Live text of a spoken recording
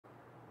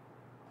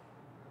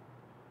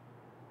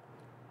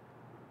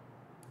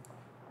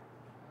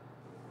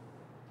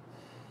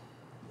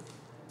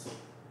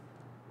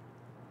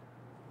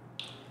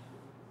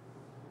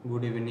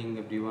Good evening,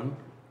 everyone.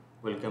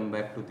 Welcome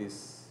back to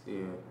this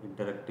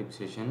interactive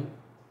session.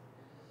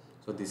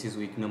 So, this is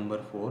week number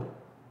 4.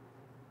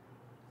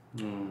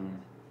 Mm,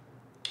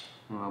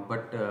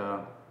 but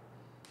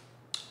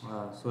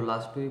so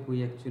last week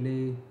we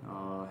actually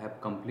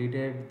have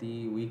completed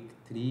the week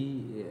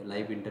 3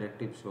 live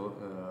interactive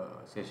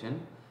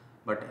session.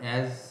 But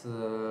as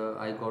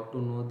I got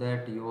to know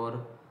that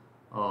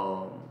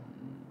um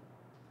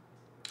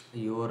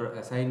your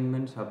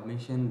assignment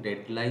submission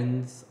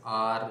deadlines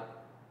are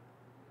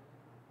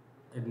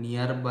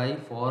nearby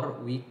for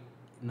week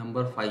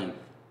number 5,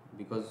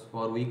 because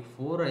for week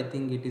 4 I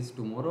think it is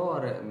tomorrow,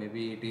 or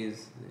maybe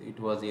it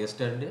was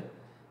yesterday,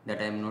 that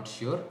I am not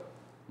sure.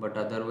 But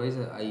otherwise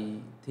I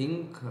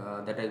think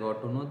that I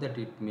got to know that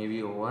it may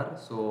be over.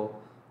 So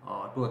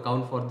to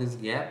account for this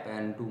gap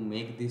and to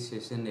make this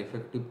session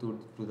effective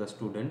to the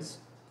students,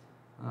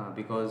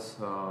 because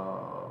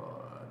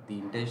the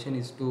intention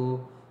is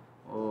to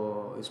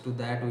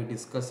that we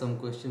discuss some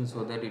questions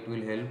so that it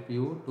will help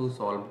you to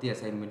solve the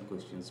assignment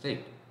questions,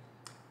 right?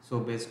 So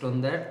based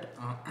on that,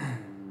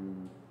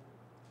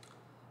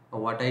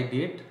 what I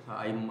did,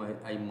 I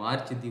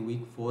marched the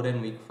week 4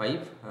 and week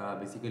 5.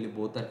 Basically,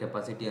 both are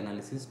capacity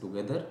analysis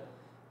together,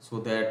 so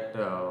that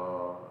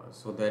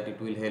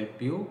it will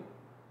help you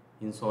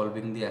in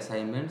solving the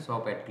assignments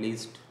of at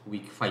least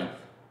week 5.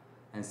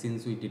 And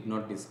since we did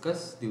not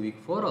discuss the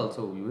week 4,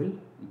 also we will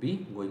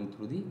be going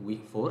through the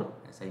week 4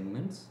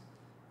 assignments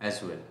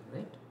as well,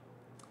 right?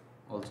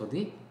 Also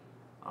the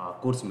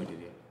course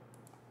material.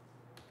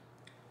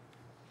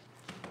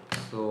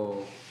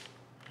 So,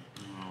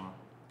 uh,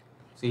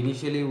 so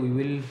initially we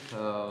will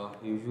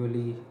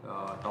usually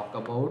talk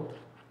about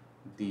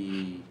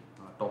the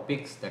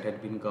topics that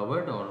had been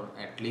covered, or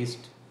at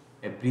least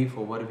a brief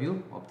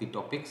overview of the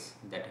topics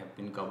that have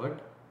been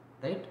covered,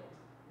 right?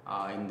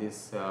 In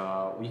this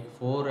week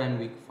 4 and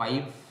week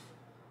 5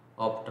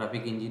 of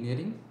traffic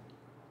engineering.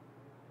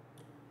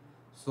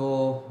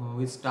 So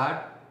we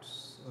start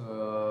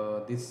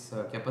this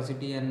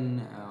capacity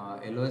and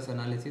LOS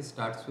analysis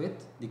starts with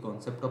the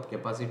concept of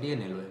capacity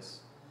and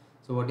LOS.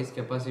 So what is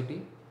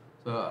capacity?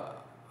 So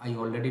I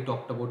already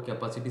talked about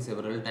capacity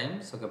several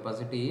times. So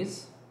capacity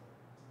is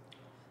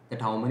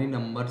that how many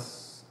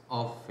numbers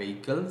of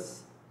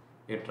vehicles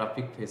a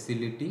traffic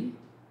facility,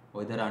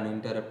 whether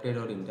uninterrupted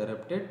or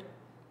interrupted,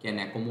 can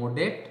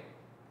accommodate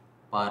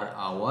per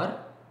hour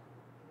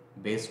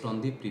based on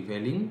the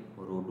prevailing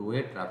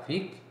roadway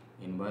traffic,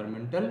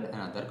 environmental and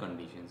other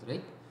conditions,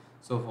 right?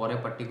 So for a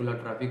particular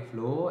traffic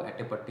flow at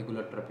a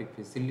particular traffic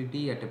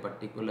facility at a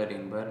particular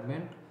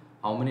environment,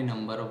 how many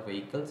number of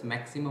vehicles,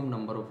 maximum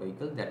number of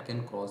vehicles that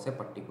can cross a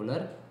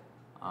particular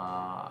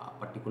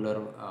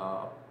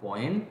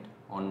point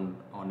on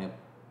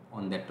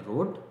that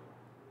road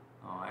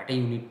at a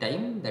unit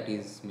time, that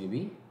is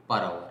maybe per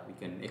hour. We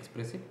can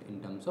express it in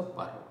terms of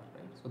per hour,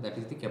 right? So that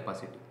is the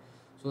capacity.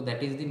 So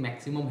that is the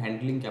maximum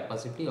handling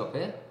capacity of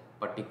a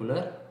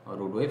particular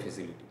roadway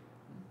facility.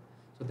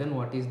 So then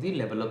what is the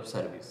level of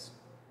service?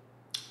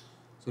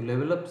 So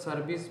level of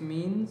service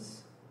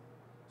means,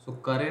 so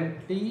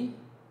currently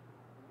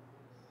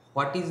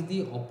what is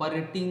the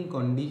operating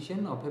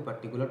condition of a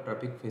particular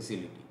traffic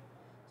facility.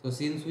 So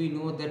since we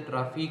know that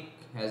traffic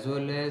as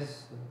well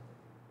as,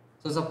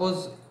 so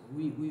suppose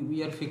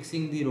we are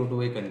fixing the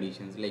roadway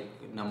conditions like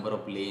number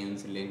of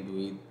lanes, lane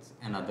width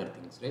and other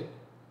things, right?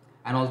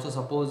 And also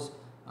suppose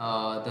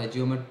the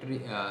geometry,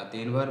 the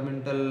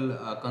environmental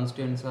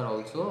constraints are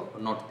also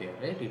not there,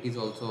 right? It is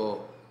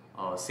also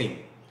same.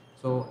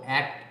 So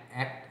at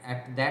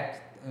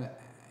that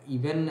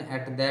even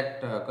at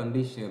that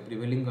condition,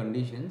 prevailing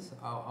conditions,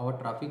 our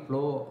traffic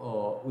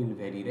flow will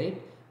vary,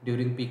 right?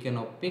 During peak and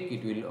off peak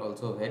it will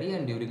also vary,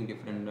 and during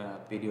different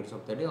periods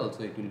of the day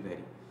also it will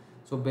vary.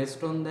 So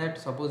based on that,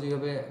 suppose you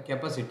have a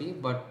capacity,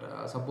 but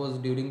suppose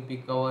during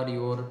peak hour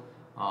your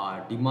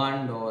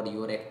demand or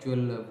your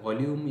actual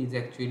volume is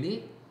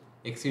actually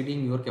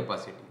exceeding your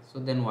capacity. So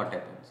then what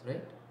happens,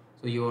 right?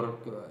 So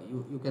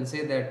you can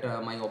say that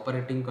my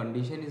operating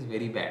condition is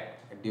very bad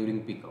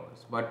during peak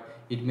hours, but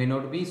it may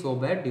not be so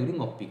bad during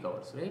off peak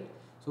hours, right?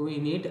 So we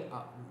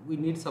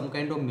need some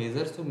kind of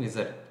measures to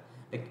measure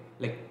it,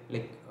 like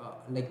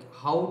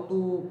how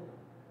to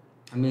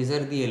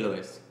measure the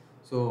LOS.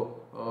 So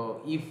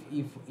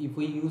if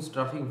we use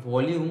traffic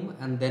volume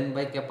and then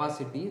by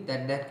capacity,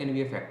 that can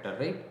be a factor,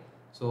 right?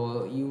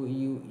 So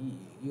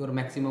your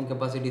maximum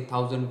capacity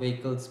 1000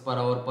 vehicles per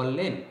hour per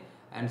lane,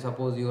 and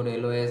suppose your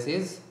LOS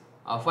is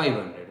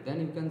 500,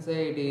 then you can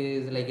say it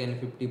is like an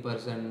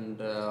 50%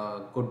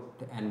 good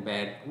and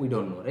bad, we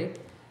don't know, right?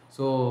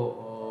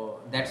 So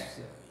that's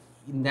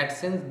in that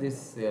sense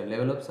this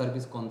level of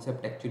service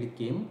concept actually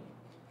came.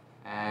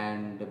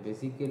 And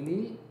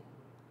basically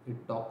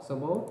it talks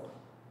about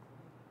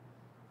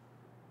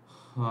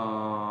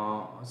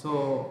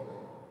so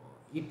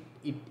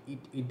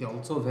it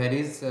also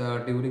varies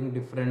during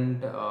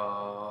different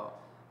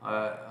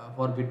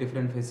for with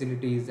different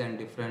facilities and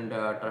different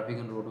traffic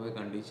and roadway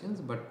conditions,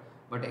 but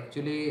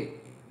actually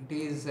it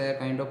is a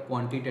kind of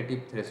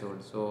quantitative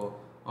threshold. So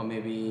or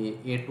maybe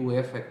A to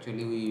F.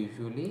 Actually we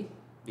usually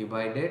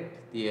divided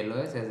the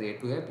LOS as A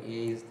to F.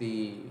 A is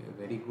the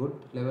very good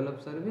level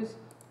of service,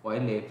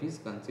 while F is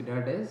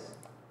considered as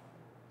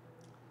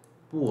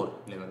poor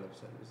level of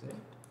service, right?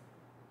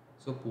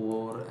 So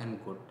poor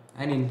and good,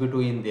 and in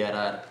between there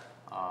are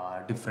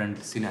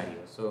different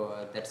scenarios.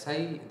 So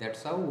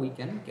that's how we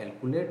can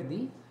calculate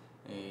the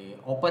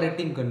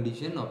operating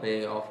condition of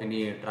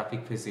any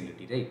traffic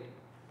facility, right,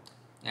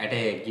 at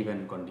a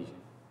given condition.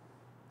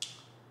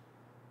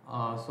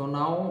 So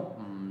now,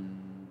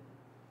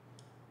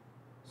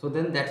 so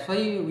then that's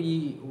why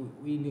we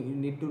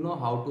need to know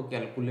how to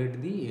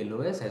calculate the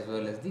LOS as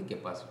well as the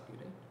capacity,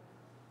 right?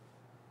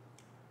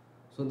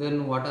 So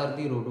then what are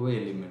the roadway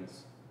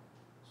elements?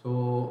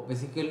 So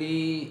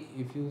basically,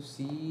 if you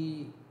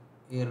see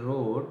a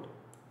road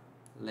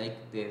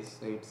like this,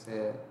 so it's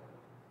a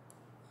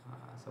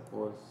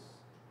suppose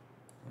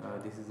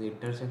this is the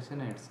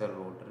intersection and it's a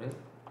road, right?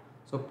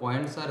 So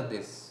points are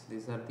this.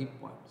 These are the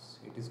points.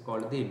 It is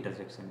called the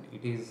intersection.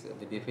 It is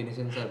the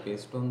definitions are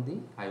based on the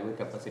Highway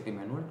Capacity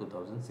Manual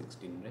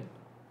 2016, right?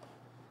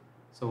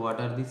 So what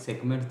are the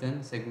segments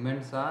then?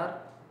 Segments are,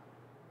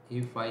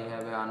 if I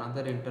have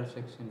another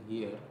intersection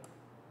here,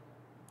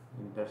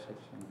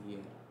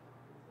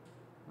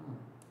 uh,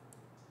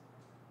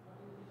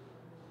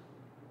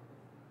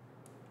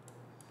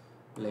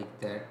 like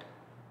that.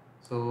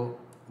 So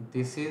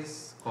this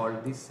is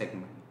called the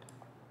segment,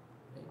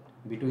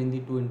 right? Between the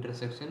two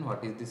intersection,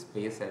 what is the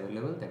space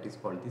available, that is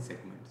called the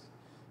segments.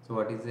 So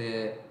what is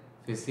a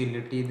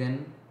facility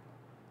then?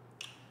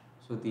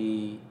 So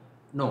the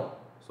no,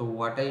 so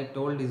what I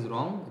told is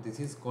wrong. This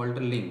is called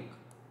a link,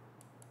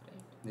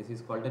 right? This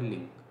is called a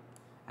link,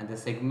 and the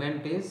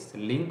segment is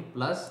link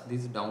plus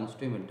this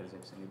downstream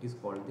intersection. It is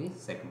called the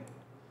segment,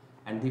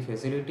 and the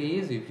facility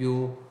is if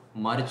you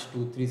merge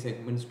 2-3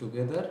 segments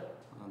together,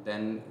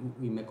 then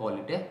we may call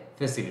it a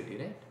facility,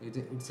 right?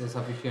 It's a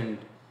sufficient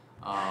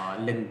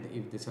length,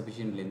 if the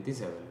sufficient length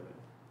is available.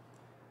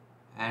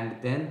 And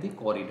then the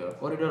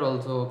corridor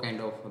also kind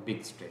of a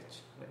big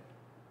stretch, right?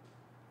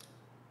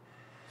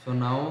 So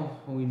now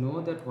we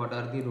know that what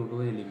are the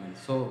roadway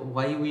elements. So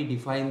why we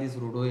define these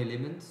roadway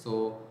elements?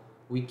 So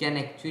we can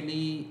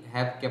actually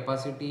have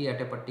capacity at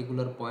a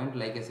particular point,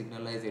 like a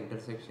signalized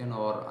intersection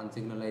or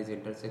unsignalized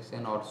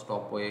intersection or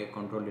stopway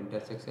controlled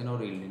intersection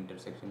or yield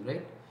intersection,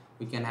 right?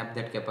 We can have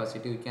that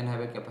capacity. We can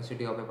have a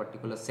capacity of a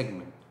particular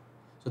segment.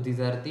 So these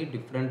are the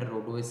different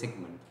roadway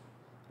segments,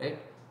 right?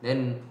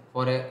 Then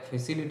for a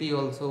facility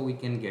also we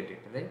can get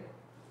it, right?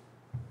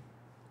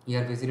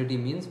 Here facility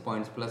means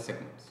points plus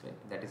segments,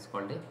 right? That is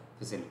called a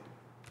facility.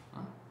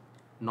 Uh,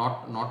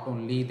 not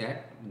only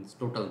that, it's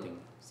total thing,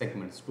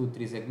 segments,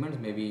 2-3 segments,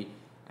 maybe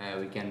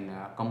we can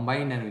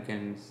combine and we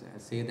can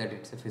say that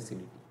it's a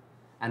facility.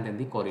 And then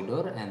the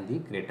corridor and the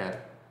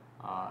greater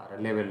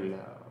level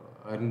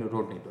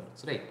road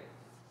networks, right?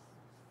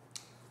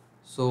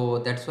 So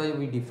that's why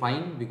we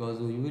define, because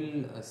we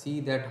will see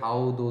that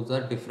how those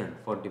are different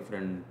for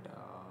different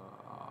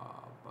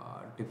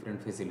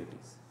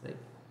facilities, right?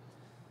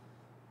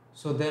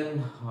 So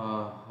then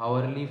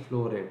hourly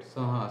flow rate.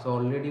 So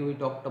already we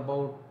talked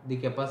about the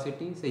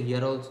capacity. So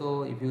here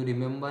also, if you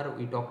remember,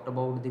 we talked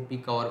about the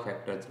peak hour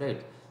factors,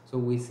 right? So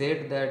we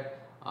said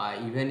that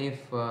even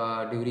if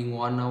during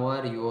 1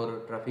 hour your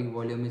traffic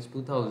volume is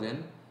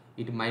 2000,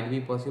 it might be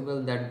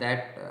possible that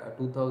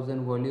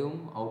 2000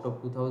 volume, out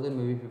of 2000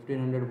 maybe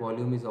 1500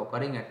 volume is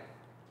occurring at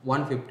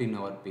 1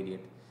 15-hour period.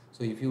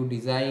 So if you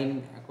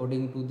design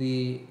according to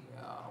the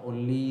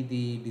only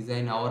the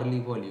design hourly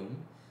volume,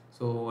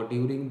 so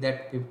during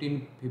that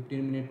 15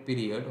 minute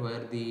period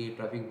where the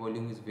traffic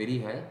volume is very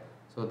high,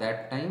 so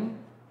that time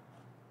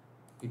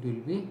it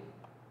will be,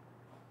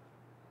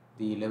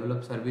 the level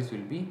of service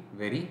will be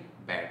very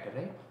bad,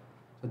 right?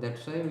 So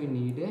that's why we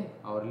need a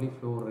hourly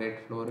flow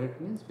rate. Flow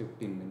rate means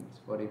 15 minutes.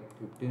 For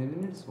 15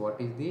 minutes, what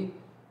is the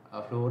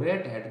flow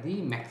rate at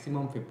the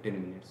maximum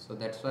 15 minutes? So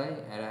that's why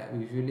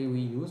usually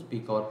we use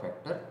peak hour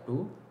factor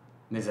to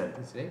measure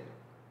this, right?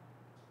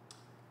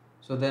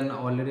 So then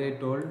already I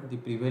told the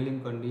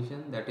prevailing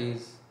condition, that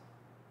is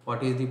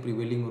what is the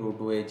prevailing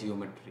roadway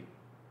geometry.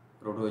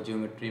 Roadway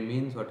geometry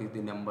means what is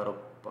the number of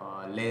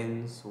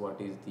lanes,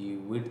 what is the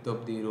width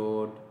of the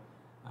road,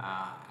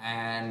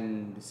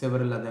 and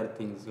several other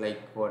things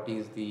like what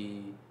is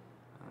the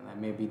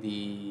maybe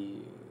the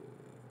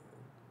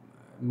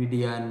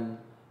median,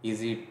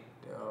 is it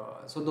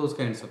so those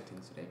kinds of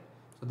things, right?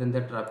 So then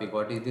the traffic,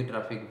 what is the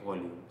traffic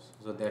volumes,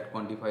 so that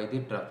quantify the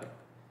traffic.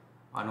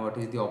 And what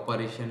is the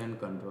operation and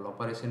control?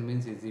 Operation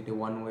means, is it a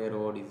one-way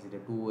road, is it a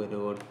two-way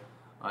road,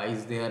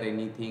 is there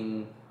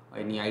anything,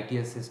 any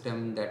ITS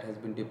system that has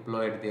been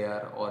deployed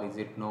there, or is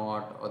it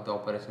not, or the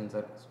operations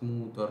are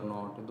smooth or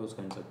not, those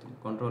kinds of things.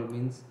 Control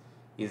means,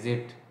 is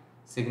it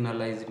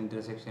signalized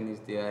intersection is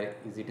there,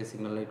 is it a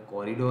signalized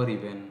corridor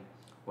even,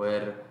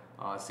 where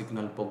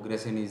signal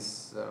progression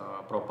is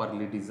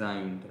properly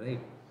designed,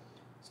 right?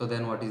 So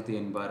then what is the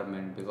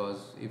environment,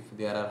 because if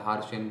there are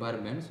harsh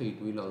environments, so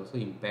it will also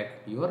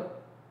impact your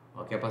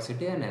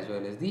capacity and as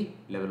well as the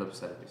level of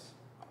service.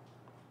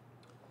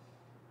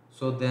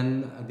 So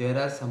then there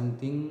are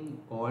something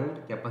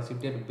called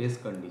capacity at base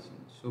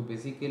conditions. So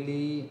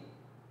basically,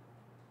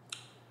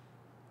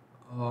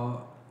 uh,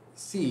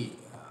 see,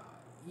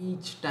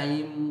 each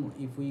time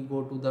if we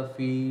go to the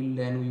field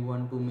and we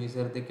want to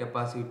measure the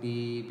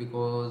capacity,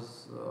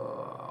 because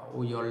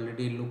we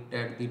already looked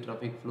at the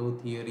traffic flow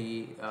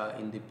theory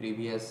in the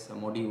previous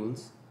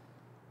modules,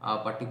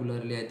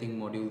 particularly I think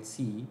module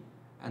C,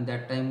 and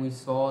that time we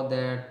saw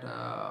that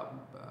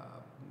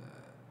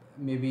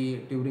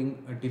maybe during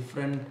a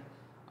different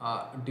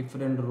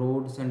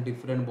roads and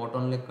different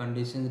bottleneck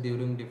conditions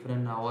during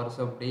different hours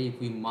of day, if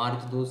we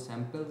merge those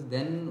samples,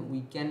 then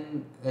we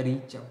can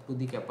reach up to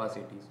the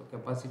capacity. So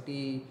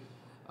capacity,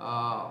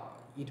 uh,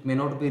 it may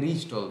not be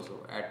reached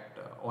also at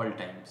all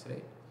times,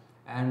 right?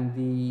 And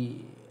the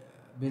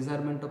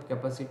measurement of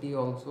capacity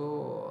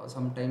also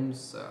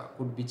sometimes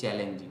could be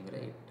challenging,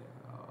 right?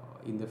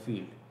 In the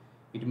field,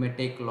 it may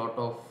take a lot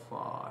of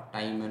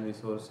time and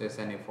resources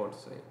and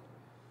efforts, right?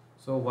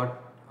 So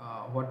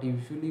what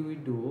usually we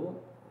do,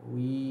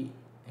 we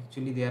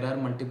actually, there are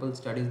multiple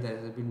studies that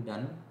has been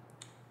done.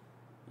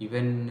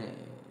 Even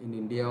in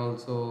India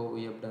also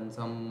we have done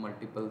some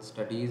multiple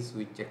studies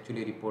which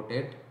actually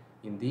reported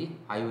in the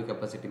highway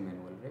capacity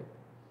manual, right?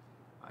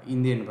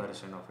 Indian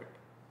version of it.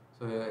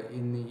 So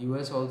in the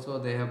US also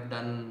they have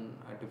done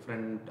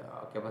different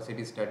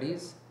capacity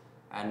studies,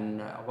 and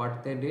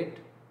what they did,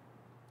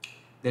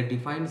 they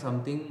defined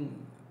something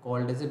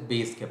called as a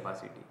base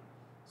capacity.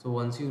 So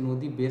once you know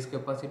the base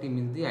capacity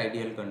means the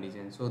ideal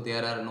condition. So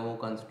there are no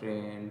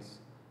constraints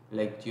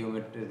like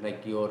geometry,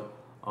 like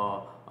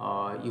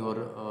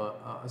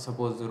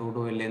suppose the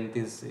roadway length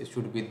is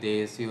should be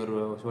this,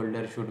 your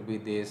shoulder should be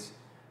this.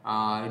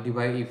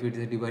 Divide if it is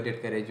a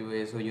divided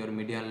carriageway, so your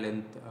median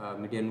length,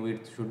 median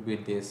width should be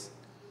this,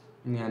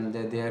 and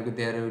there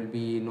will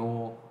be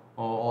no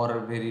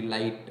or very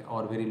light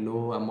or very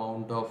low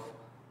amount of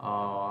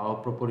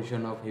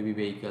proportion of heavy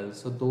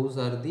vehicles. So those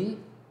are the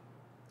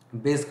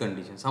base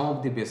conditions, some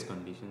of the base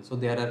conditions. So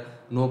there are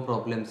no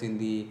problems in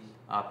the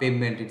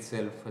pavement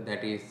itself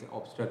that is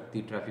obstruct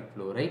the traffic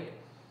flow, right?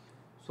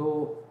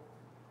 So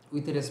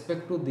with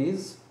respect to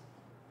this,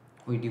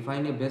 we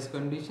define a base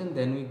condition,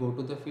 then we go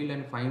to the field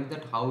and find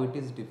that how it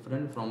is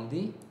different from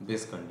the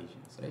base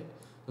conditions, right?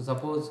 So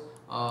suppose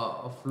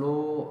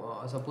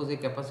suppose a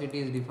capacity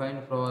is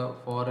defined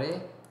for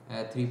a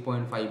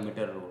 3.5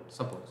 meter road,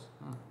 suppose.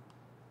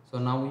 So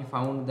now we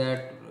found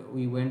that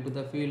we went to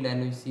the field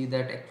and we see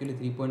that actually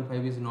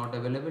 3.5 is not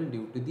available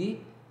due to the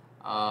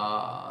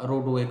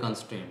roadway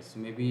constraints.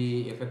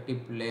 Maybe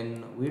effective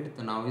lane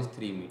width now is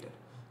 3 meter.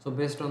 So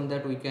based on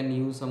that we can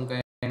use some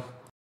kind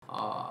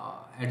of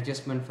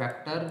adjustment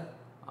factor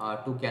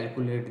to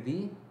calculate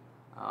the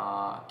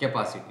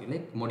capacity,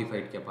 like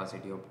modified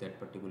capacity of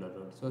that particular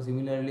road. So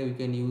similarly we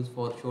can use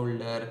for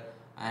shoulder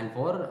and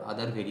for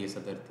other various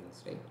other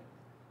things, right?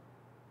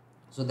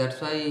 So that's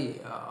why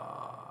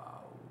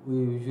we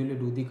usually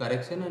do the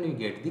correction and we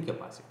get the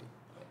capacity,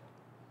 right?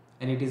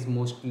 And it is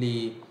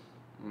mostly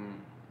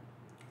um,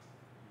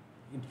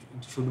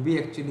 it should be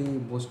actually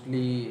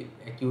mostly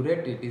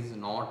accurate. It is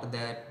not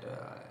that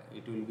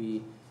it will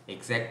be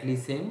exactly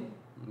same,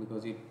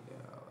 because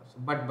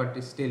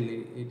but still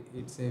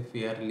it's a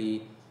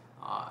fairly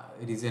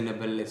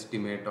reasonable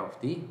estimate of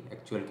the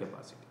actual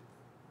capacity.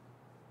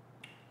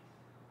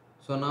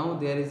 So now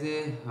there is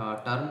a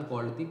term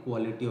called the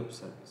quality of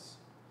service.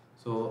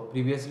 So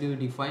previously we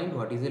defined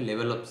what is a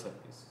level of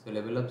service. So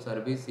level of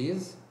service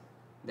is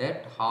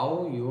that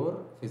how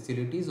your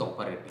facility is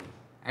operating,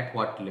 at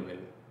what level.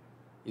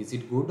 Is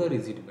it good or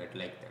is it bad,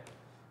 like that.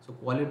 So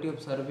quality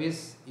of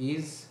service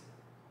is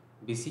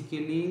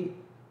basically,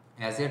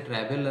 as a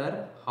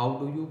traveler, how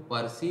do you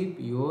perceive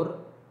your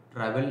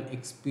travel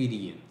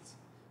experience.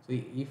 So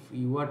if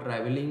you are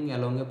traveling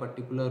along a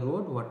particular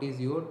road, what is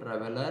your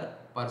traveler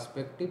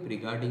perspective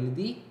regarding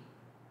the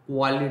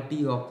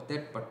quality of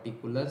that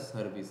particular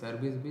service.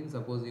 Service means,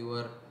 suppose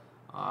you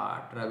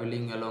are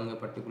traveling along a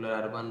particular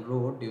urban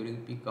road during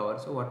peak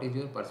hours, so what is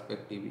your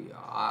perspective?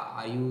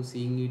 Are you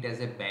seeing it as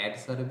a bad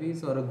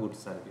service or a good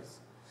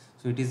service?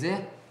 So it is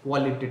a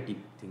qualitative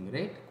thing,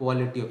 right?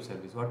 Quality of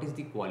service. What is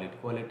the quality?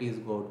 Quality is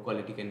good,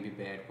 quality can be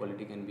bad,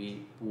 quality can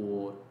be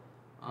poor,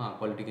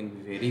 quality can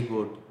be very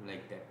good,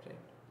 like that, right?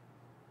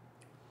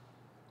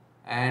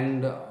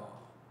 And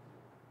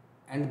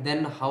and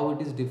then how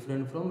it is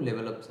different from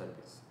level of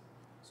service.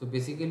 So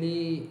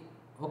basically,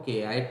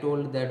 okay, I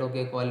told that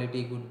okay,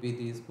 quality could be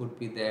this, could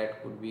be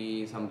that, could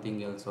be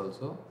something else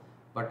also,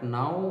 but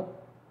now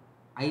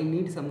I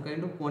need some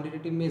kind of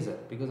quantitative measure,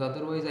 because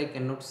otherwise I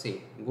cannot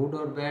say good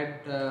or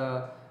bad.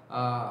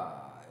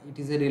 It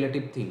is a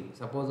relative thing.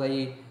 Suppose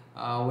I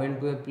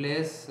went to a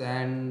place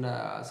and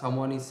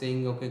someone is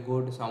saying okay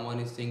good,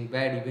 someone is saying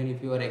bad. Even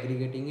if you are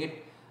aggregating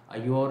it,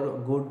 your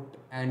good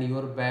and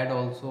your bad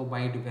also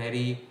might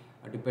vary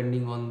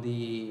depending on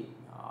the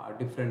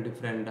different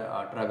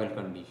travel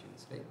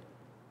conditions, right?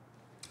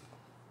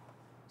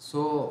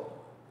 So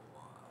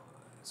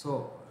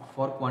so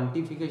for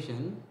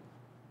quantification,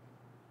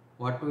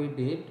 what we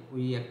did,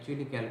 we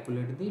actually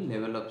calculate the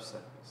level of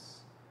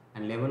service.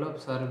 And level of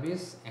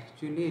service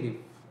actually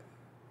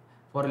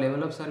for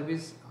level of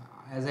service,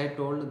 as I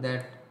told,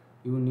 that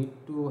you need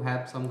to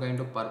have some kind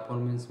of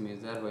performance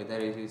measure, whether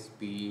it is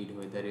speed,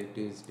 whether it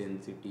is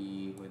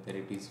density, whether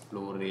it is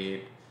flow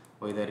rate,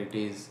 whether it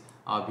is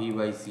V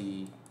by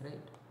C, right?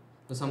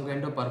 So some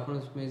kind of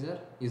performance measure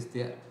is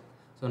there.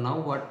 So now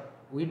what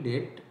we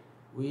did,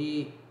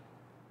 we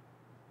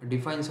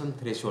define some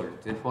threshold.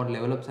 For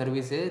level of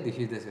service A, this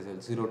is the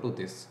threshold, 0 to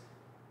this,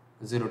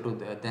 0 to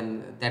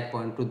then that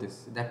point to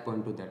this, that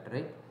point to that,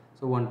 right?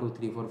 So 1 2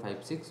 3 4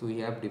 5 6, we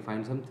have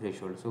defined some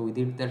threshold. So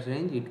within that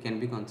range it can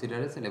be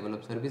considered as a level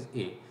of service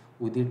A.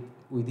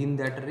 Within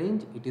that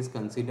range it is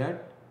considered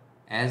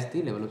as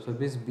the level of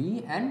service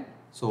B, and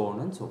so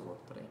on and so forth,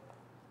 right?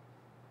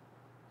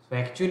 So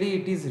actually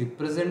it is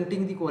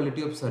representing the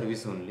quality of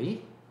service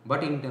only,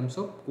 but in terms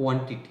of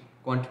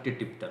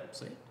quantitative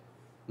terms, right?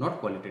 Not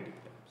qualitative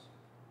terms.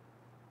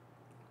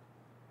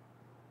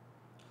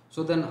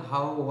 So then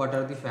what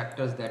are the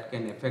factors that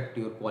can affect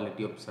your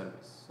quality of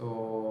service?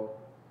 So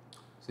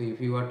if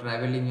you are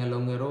traveling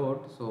along a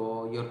road,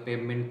 so your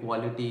pavement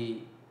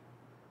quality,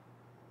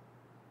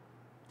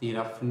 the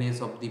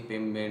roughness of the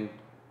pavement,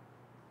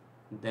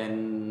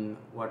 then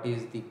what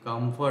is the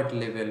comfort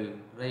level,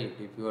 right?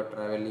 If you are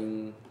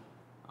traveling,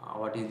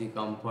 what is the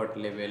comfort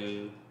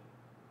level?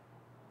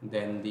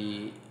 Then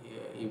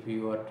if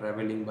you are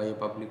traveling by a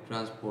public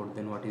transport,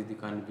 then what is the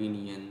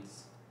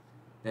convenience?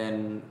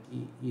 Then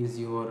are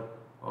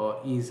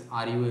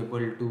you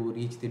able to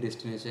reach the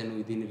destination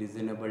within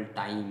reasonable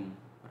time,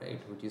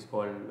 right? Which is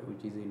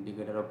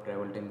indicator of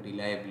travel time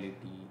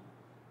reliability,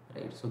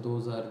 right? So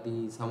those are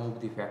the some of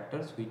the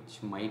factors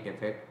which might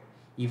affect.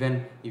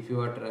 Even if you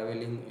are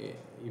traveling,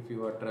 if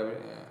you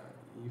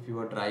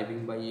are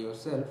driving by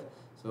yourself,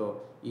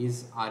 so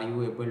are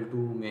you able to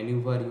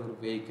maneuver your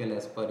vehicle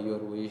as per your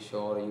wish,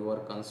 or you are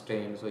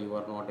constrained, so you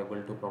are not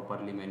able to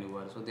properly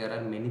maneuver? So there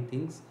are many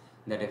things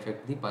that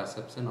affect the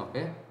perception of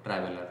a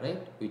traveler,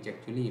 right, which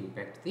actually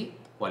impacts the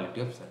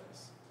quality of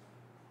service.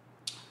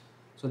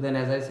 So then,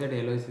 as I said,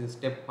 LOS is a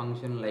step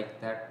function like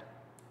that.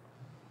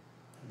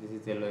 This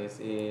is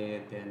LOS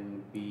A,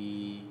 then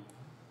B,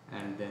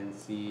 and then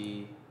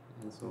C,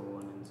 and so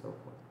on and so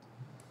forth.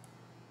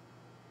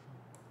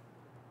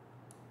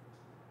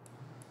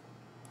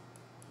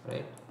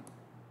 Right?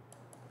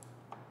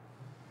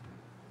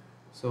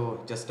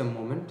 So just a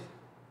moment.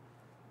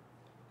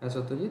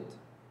 Satyajit,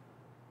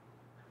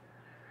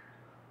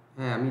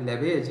 হ্যাঁ আমি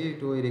ল্যাবে আছি,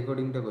 একটু ওই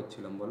রেকর্ডিংটা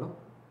করছিলাম, বলো।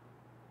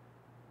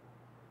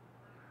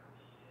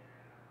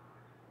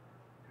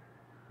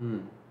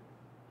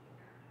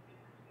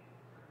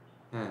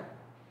 হ্যাঁ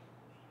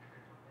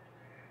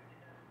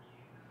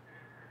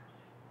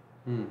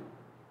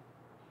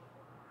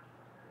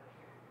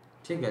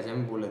ঠিক আছে,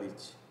 আমি বলে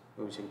দিচ্ছি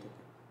অভিষেক থেকে।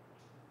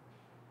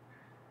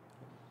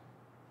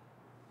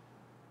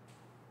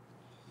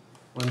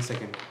 One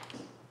second.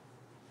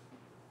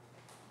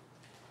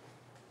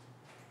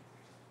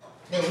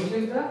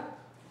 অভিষেকদা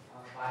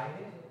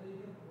বাইরে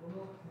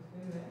পুরো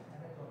সিস্টেমে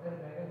একটা চটের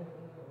ব্যাগে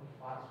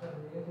পাঁচটা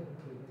হয়ে গেছে,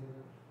 দুটো রেখে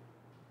দেবে।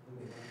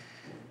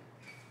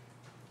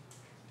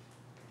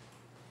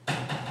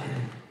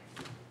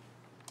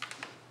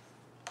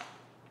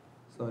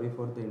 Sorry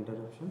for the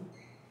interruption.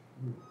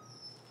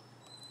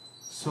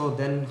 So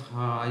then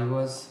I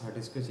was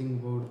discussing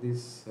about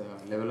this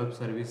level of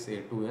service A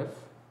to F,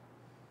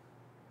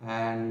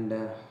 and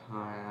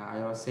I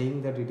was saying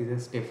that it is a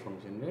step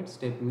function, right?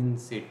 Step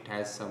means it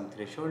has some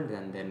threshold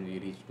and then we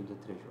reach to the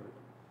threshold.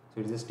 So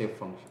it is a step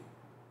function.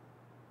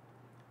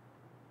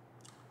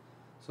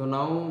 So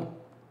now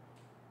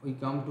we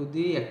come to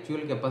the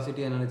actual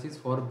capacity analysis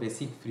for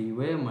basic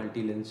freeway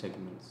multi-lane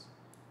segments.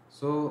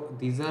 So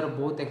these are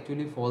both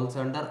actually falls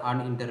under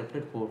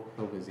uninterrupted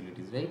flow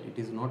facilities, right? It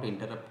is not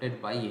interrupted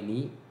by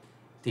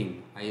anything.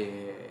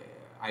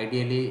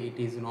 Ideally it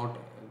is not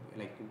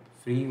like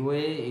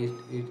freeway. If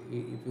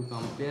you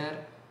compare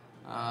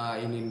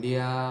in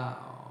India,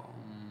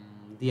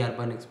 the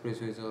urban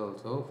expressways are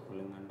also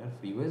falling under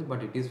freeways, but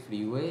it is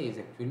freeway is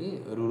actually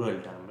a rural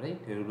term, right?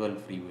 Rural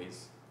freeways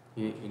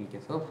in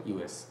case of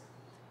US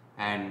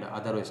and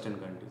other western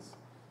countries.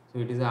 So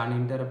it is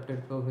uninterrupted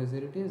flow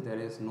facilities.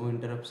 There is no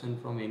interruption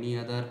from any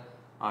other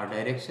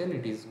direction.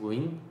 It is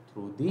going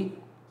through the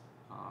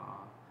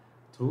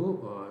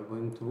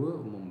going through a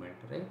movement,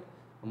 right?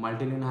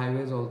 Multi-lane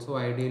highways also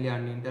ideally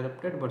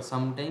uninterrupted, but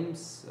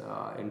sometimes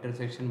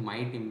intersection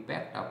might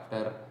impact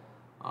after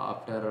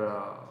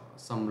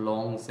some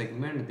long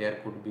segment. There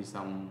could be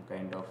some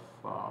kind of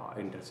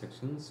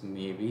intersections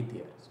may be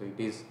there. So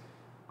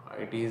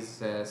it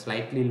is a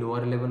slightly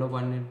lower level of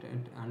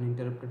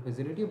uninterrupted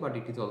facility, but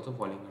it is also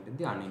falling under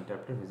the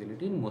uninterrupted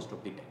facility in most of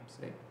the times,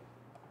 right?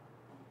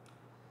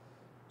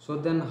 So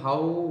then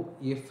how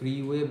a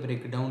freeway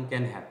breakdown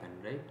can happen,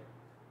 right?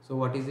 So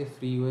what is a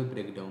freeway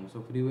breakdown?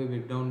 So freeway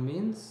breakdown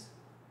means,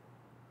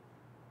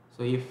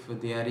 so if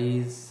there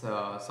is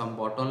some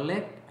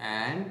bottleneck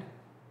and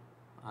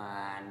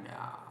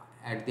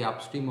at the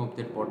upstream of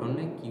that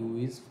bottleneck queue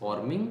is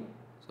forming,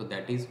 so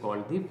that is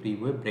called the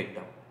freeway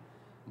breakdown.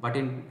 But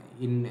in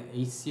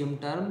HCM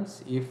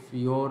terms, if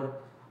your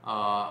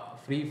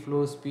free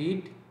flow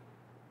speed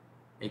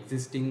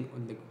existing,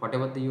 like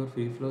whatever your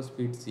free flow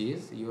speeds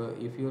is,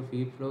 if your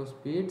free flow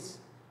speeds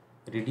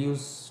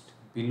reduced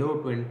below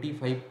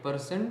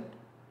 25%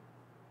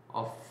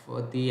 of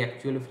the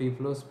actual free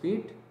flow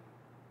speed,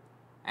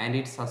 and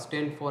it's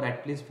sustained for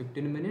at least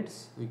 15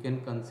 minutes, we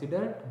can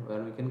consider,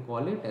 where we can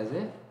call it as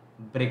a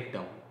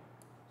breakdown.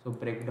 So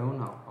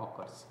breakdown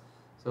occurs.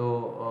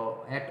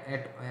 So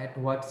at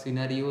what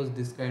scenarios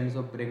this kinds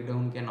of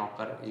breakdown can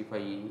occur, if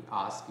I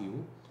ask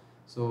you?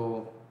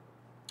 So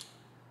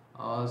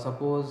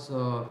suppose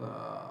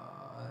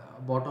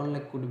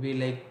bottleneck could be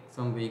like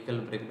some vehicle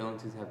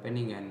breakdowns is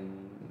happening,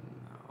 and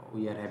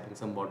we are having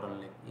some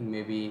bottleneck in,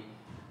 maybe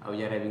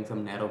we are having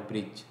some narrow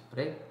bridge,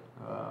 right?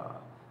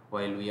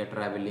 While we are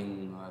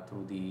traveling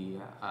through the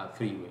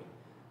freeway,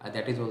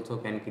 that is also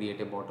can create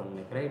a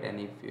bottleneck, right? And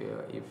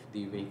if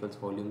the vehicle's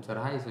volumes are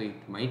high, so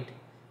it might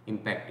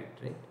impact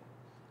it, right?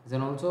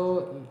 Then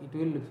also it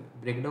will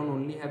breakdown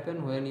only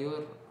happen when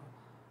your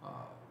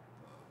uh,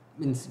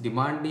 means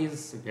demand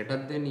is greater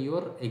than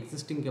your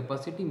existing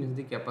capacity, means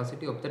the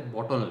capacity of that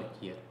bottleneck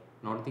here,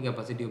 not the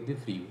capacity of the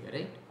freeway,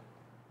 right?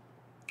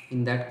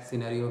 In that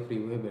scenario,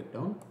 freeway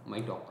breakdown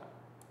might occur.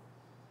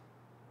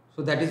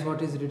 So that is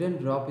what is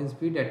written, drop in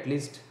speed at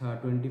least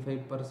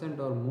 25%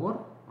 or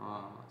more,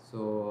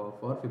 so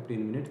for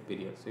 15 minutes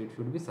period, so it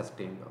should be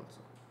sustained also.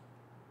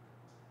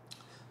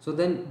 So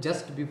then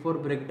just before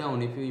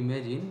breakdown, if you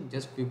imagine,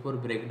 just before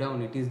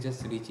breakdown, it is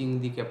just reaching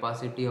the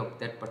capacity of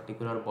that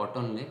particular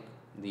bottleneck,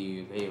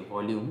 the vehicle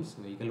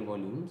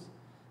volumes,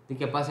 the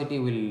capacity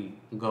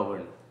will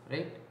govern,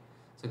 right?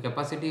 So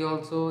capacity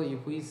also,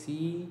 if we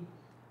see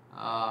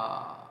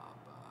uh,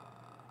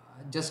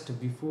 just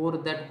before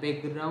that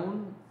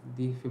breakdown,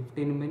 the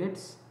 15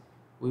 minutes,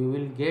 we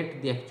will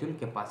get the actual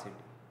capacity,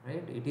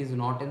 right? It is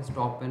not a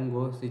stop and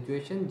go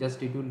situation,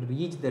 just it will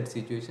reach that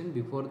situation.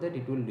 Before that,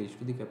 it will reach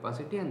to the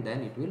capacity, and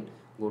then it will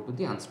go to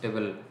the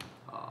unstable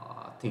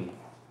thing.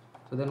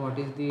 So then what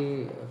is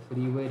the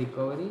freeway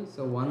recovery?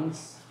 So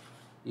once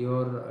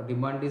your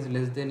demand is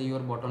less than your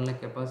bottleneck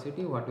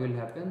capacity, what will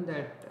happen,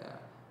 that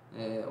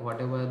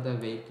whatever the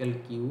vehicle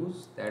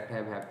queues that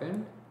have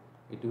happened,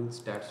 it will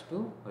starts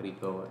to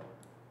recover.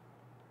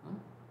 Huh?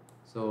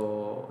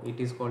 So it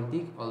is called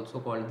the, also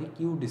called the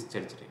queue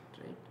discharge rate,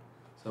 right?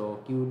 So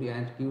queue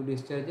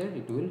discharge rate,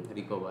 it will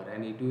recover,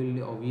 and it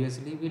will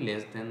obviously be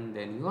less than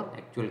your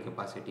actual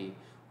capacity,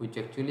 which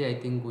actually I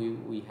think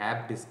we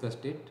have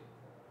discussed it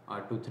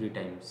 2-3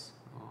 times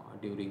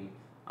during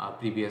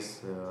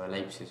previous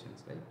live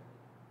sessions, right?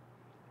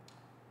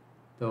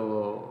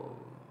 So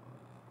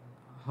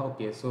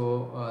okay,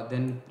 so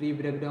then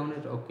pre-breakdown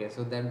is okay.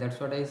 So that's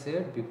what I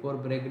said, before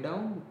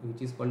breakdown,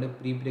 which is called a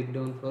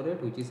pre-breakdown flow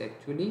rate, which is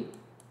actually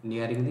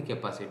nearing the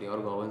capacity or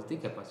governs the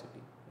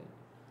capacity, right?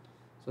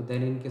 So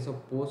then in case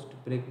of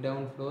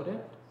post-breakdown flow rate,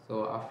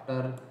 so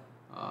after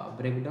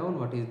breakdown,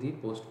 what is the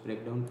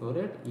post-breakdown flow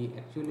rate?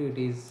 Actually, it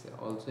is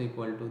also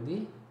equal to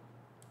the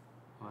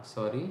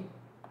sorry,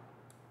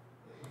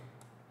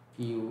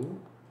 Q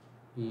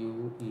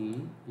U E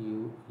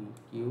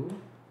Q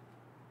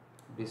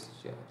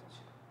discharge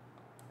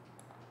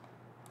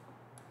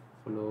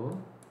flow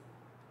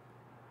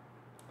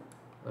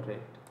rate.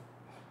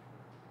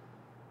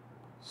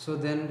 So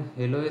then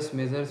LOS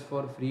measures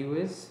for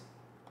freeways.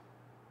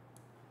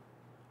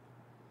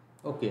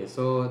 Okay,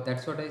 so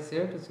that's what I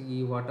said.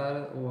 See, what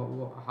are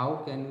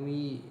how can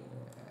we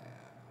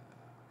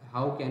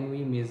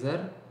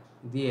measure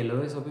the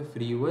LOS of a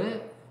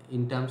freeway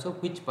in terms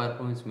of which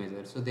performance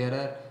measure? So there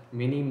are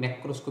many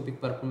macroscopic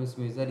performance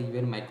measure,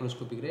 even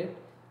microscopic,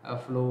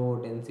 right? Flow,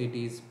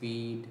 density,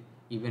 speed,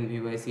 even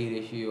V/C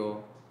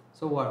ratio.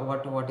 So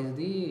what is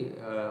the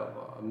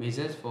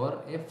measures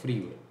for a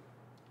freeway?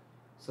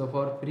 So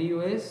for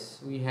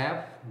freeways, we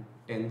have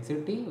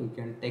density, we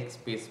can take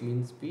space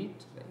mean speed,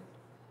 right?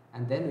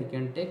 And then we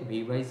can take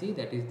V/C,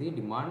 that is the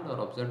demand or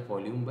observed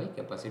volume by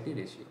capacity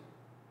ratio.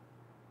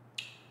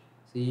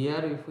 So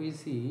here if we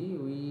see,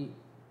 we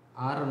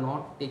are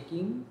not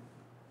taking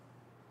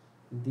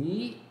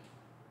the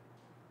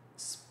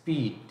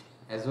speed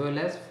as well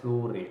as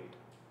flow rate,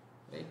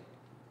 right?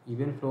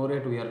 Even flow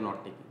rate we are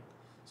not taking.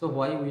 So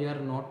why we are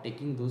not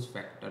taking those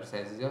factors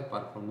as your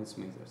performance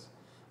measures?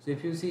 So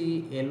if you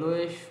see,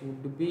 LOS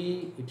should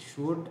be, it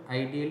should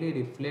ideally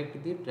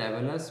reflect the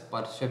traveler's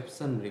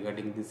perception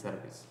regarding the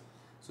service.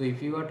 So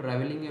if you are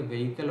traveling a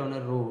vehicle on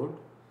a road,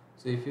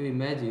 so if you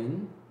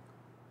imagine,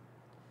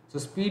 so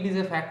speed is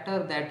a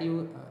factor that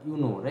you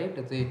know, right?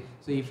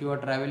 So if you are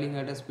traveling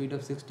at a speed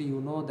of 60, you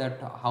know that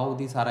how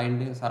the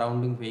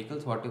surrounding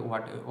vehicles,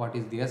 what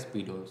is their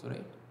speed also,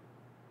 right?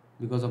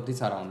 Because of the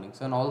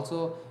surroundings. And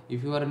also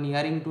if you are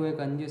nearing to a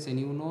congestion,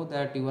 you know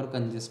that you are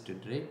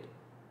congested, right?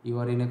 You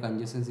are in a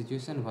congestion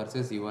situation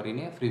versus you are in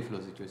a free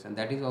flow situation,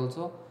 that is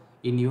also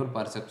in your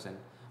perception.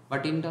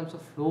 But in terms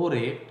of flow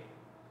rate,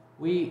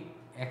 we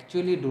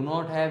actually do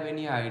not have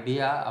any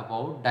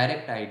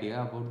direct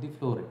idea about the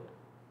flow rate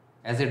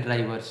as a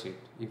driver seat.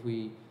 If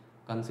we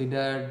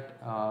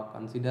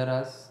consider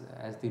us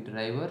as the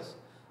drivers.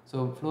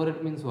 So flow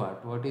rate means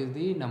what is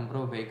the number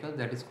of vehicles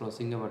that is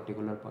crossing a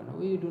particular point?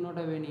 We do not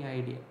have any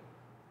idea,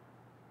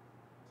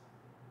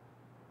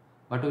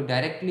 but we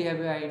directly have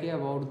an idea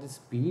about the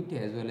speed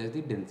as well as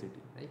the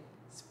density, right?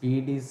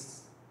 Speed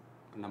is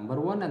number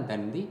one and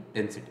then the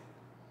density.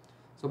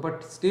 So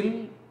but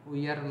still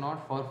we are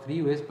not, for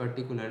freeways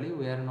particularly,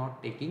 we are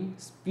not taking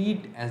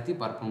speed as the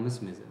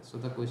performance measure. So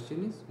the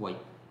question is why?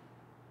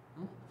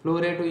 Flow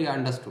rate we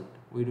understood,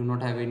 we do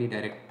not have any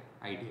direct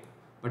idea,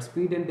 but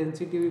speed and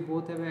density we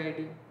both have an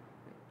idea.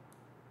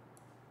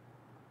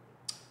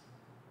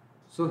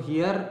 So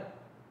here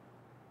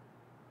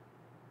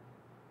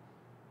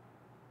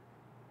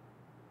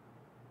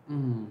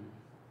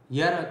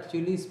here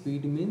actually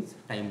speed means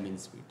time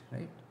means speed,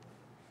 right?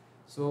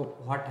 So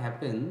what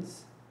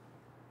happens,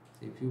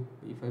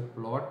 if I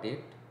plot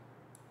it,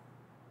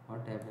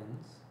 what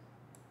happens,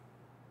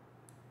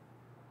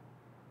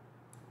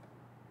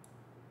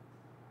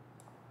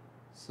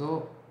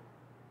 so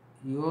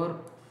your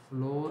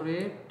flow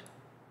rate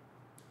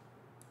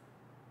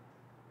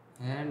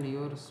and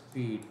your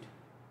speed,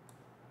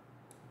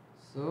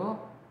 so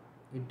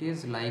it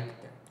is like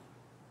that.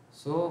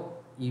 So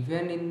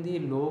even in the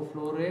low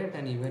flow rate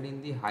and even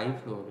in the high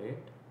flow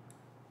rate,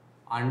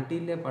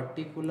 until a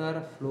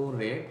particular flow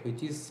rate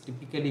which is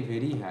typically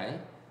very high,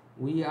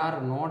 we are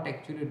not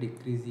actually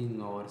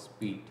decreasing our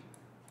speed,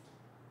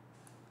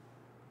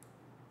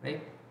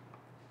 right?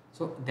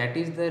 So that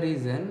is the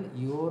reason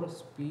your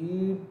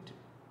speed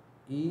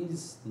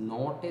is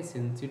not a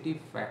sensitive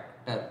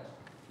factor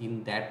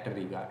in that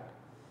regard.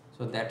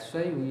 So that's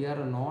why we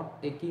are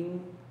not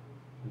taking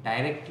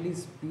directly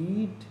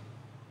speed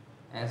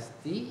as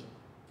the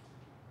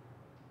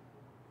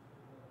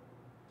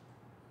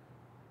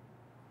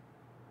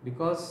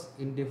because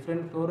in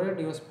different flow rate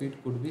your speed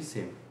could be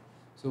same.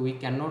 So we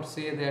cannot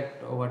say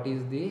that what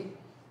is the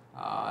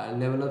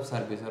level of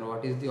service or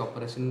what is the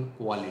operational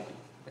quality,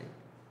 right?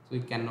 So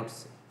we cannot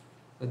say.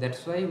 So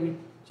that's why we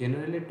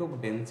generally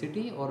took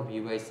density or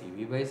V by C.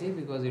 V by C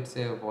because it's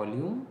a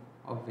volume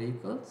of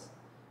vehicles,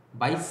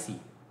 by C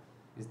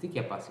is the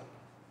capacity,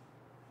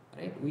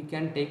 right? We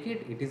can take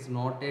it, it is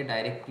not a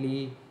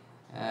directly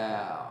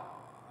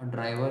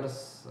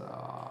drivers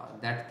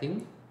that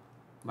thing,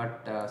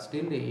 but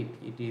still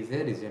it is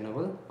a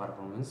reasonable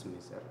performance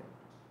measure, right?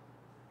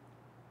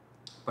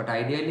 But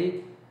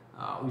ideally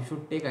we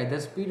should take either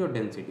speed or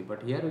density,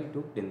 but here we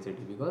took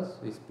density because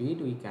with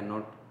speed we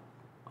cannot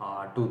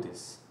do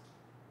this,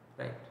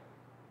 right?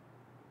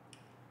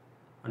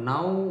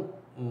 Now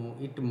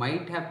it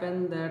might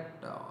happen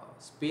that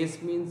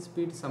space means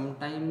speed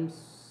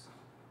sometimes,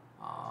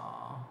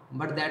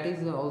 but that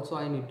is also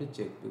I need to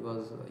check,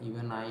 because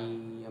even I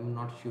am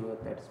not sure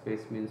that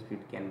space means speed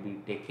can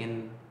be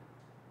taken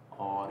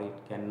or it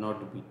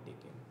cannot be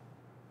taken.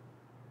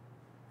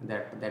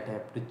 That I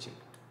have to check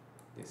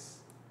this.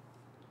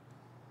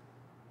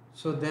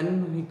 So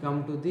then we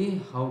come to the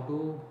how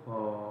to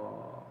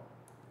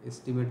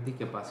estimate the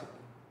capacity.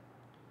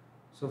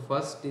 So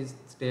first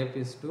step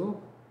is to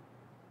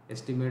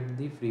estimate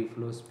the free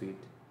flow speed.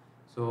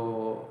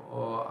 So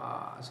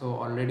so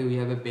already we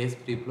have a base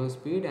free flow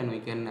speed and we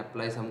can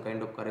apply some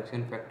kind of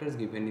correction factors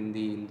given in the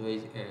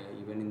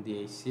even in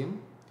the HCM,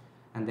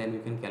 and then we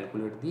can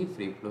calculate the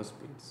free flow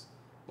speeds.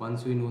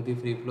 Once we know the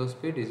free flow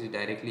speed, is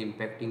directly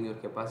impacting your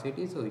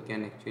capacity, so we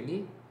can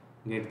actually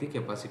get the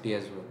capacity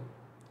as well.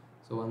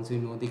 So once we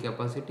know the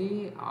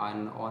capacity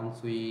and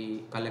once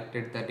we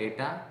collected the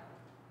data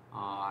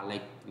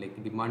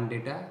like demand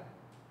data,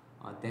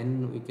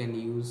 then we can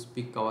use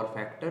peak hour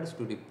factors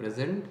to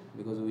represent,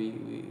 because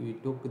we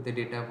took the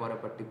data for a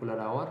particular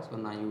hour. So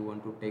now you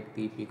want to take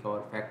the peak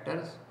hour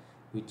factors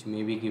which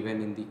may be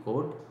given in the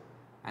code,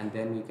 and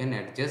then we can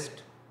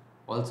adjust.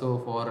 Also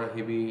for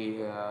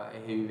heavy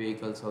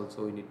vehicles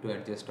also we need to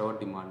adjust our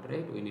demand,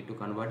 right? We need to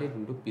convert it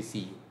into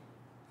PCU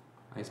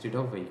instead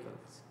of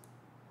vehicles.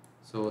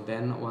 So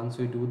then once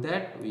we do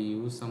that, we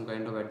use some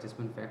kind of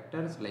adjustment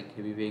factors like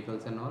heavy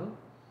vehicles and all,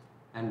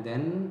 and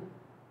then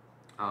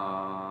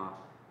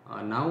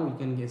now we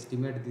can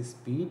estimate the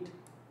speed,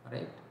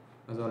 right?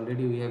 Because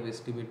already we have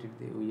estimated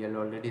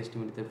already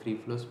estimated the free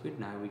flow speed.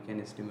 Now we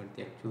can estimate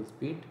the actual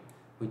speed,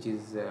 which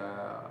is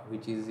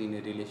in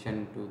a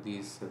relation to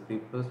this free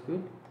flow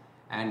speed,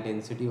 and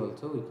density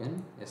also we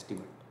can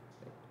estimate,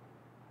 right?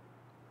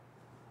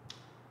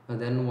 So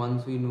then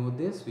once we know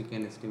this, we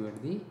can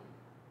estimate the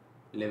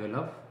level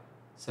of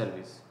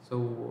service. So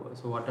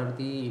what are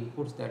the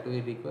inputs that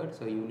we require?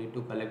 So you need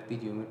to collect the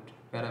geometric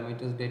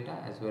parameters data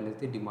as well as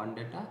the demand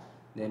data.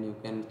 Then you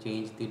can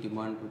change the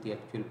demand to the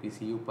actual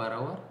PCU per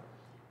hour,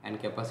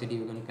 and capacity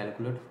you can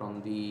calculate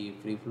from the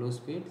free flow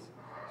speeds.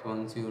 So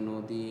once you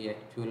know the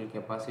actual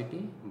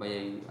capacity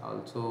by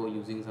also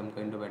using some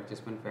kind of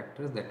adjustment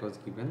factors that was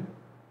given,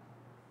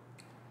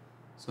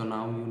 so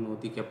now you know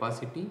the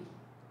capacity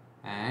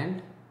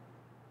and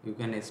you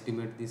can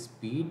estimate the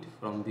speed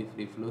from the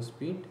free flow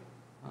speed,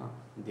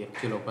 the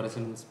actual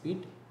operational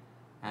speed,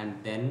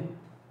 and then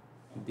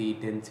the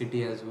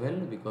density as well,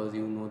 because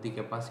you know the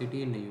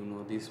capacity and you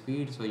know the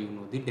speed, so you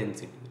know the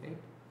density, right?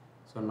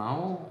 So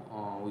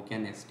now we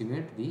can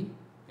estimate the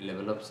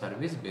level of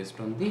service based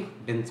on the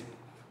density.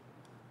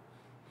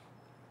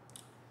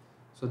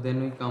 So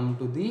then we come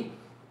to the,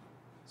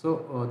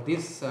 so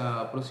this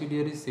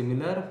procedure is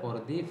similar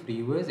for the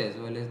freeways as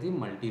well as the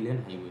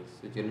multi-lane highways.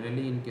 So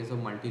generally in case of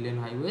multi-lane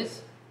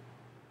highways,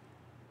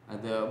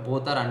 the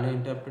both are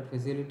uninterrupted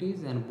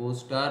facilities, and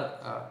both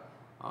are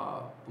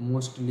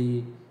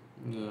mostly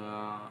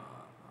uh,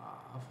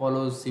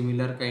 follows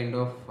similar kind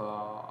of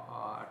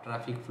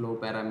traffic flow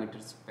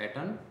parameters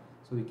pattern.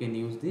 So we can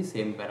use the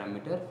same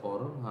parameter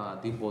for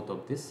the both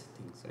of these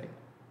things, right?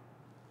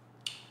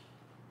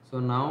 So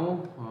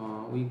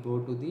now we go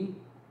to the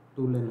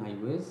two-lane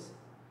highways.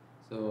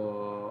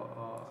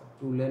 So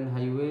two-lane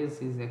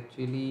highways is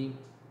actually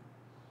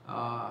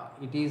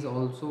it is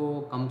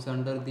also comes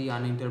under the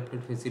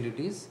uninterrupted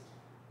facilities,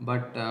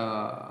 but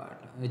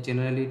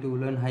generally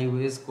two-lane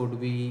highways could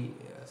be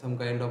some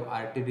kind of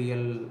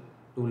arterial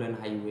two-lane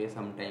highway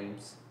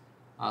sometimes.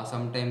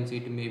 Sometimes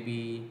it may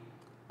be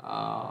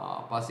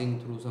passing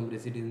through some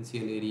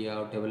residential area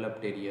or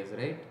developed areas,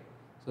 right?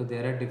 So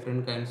there are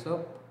different kinds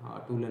of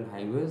two-lane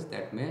highways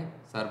that may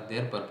serve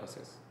their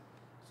purposes.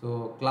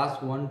 So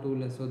class 1, 2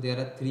 lane, so there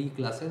are three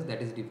classes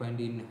that is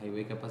defined in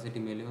Highway Capacity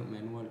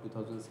Manual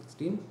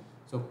 2016.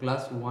 So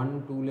class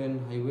 1, 2 lane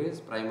highways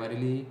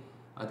primarily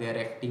they are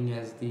acting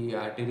as the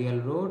arterial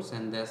roads,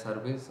 and their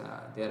service,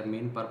 their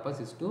main purpose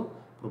is to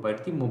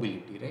provide the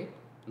mobility, right?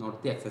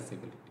 Not the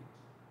accessibility.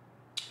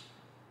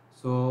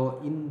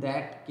 So in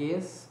that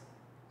case,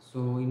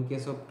 so in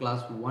case of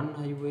class 1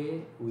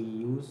 highway, we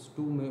use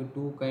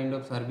two kind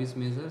of service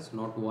measures,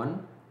 not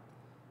one.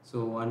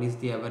 So one is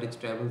the average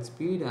travel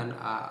speed, and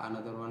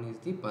another one is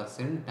the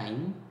percent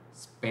time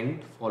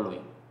spent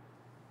following.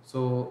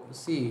 So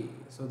see,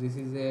 so this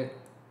is a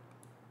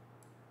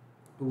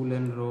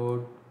two-lane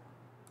road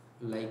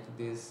like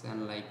this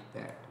and like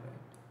that,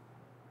 right?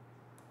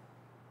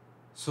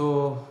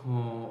 So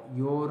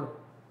your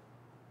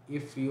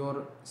if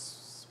your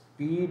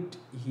speed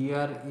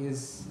here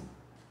is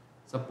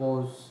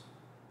suppose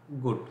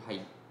good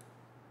high,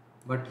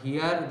 but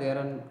here there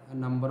are a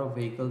number of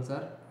vehicles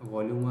are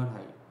volume are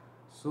high,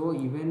 so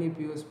even if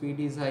your speed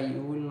is high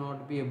you will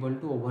not be able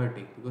to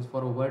overtake, because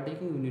for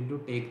overtaking you need to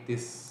take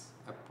this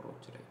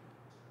approach, right?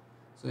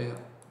 So yeah,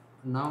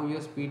 now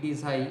your speed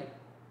is high,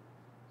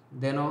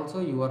 then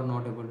also you are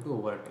not able to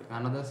overtake.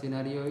 Another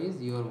scenario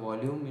is your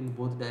volume in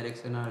both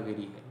direction are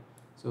very high,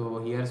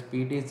 so here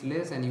speed is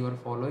less and you are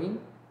following,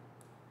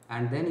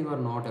 and then you are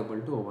not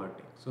able to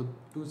overtake. So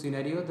two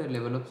scenarios, the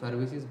level of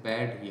service is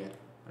bad here,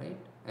 right,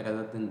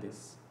 rather than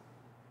this.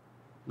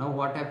 Now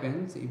what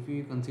happens if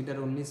we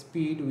consider only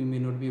speed, we may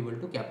not be able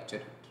to capture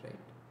it, right?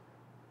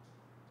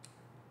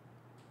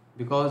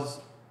 Because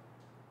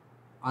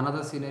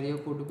another scenario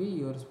could be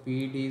your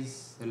speed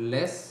is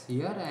less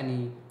here,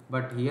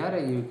 but here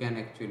you can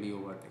actually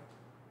overtake.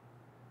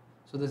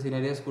 So the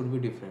scenarios could be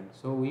different.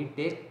 So we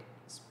take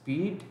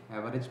speed,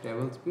 average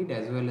travel speed,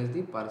 as well as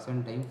the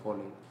percent time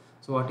following.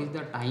 So what is the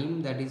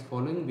time that is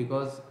following?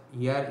 Because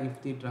here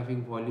if the traffic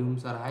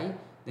volumes are high,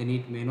 then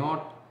it may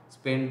not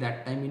spend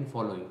that time in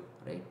following,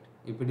 right?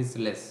 If it is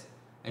less,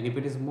 and if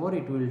it is more,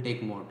 it will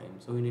take more time.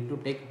 So we need to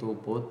take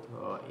both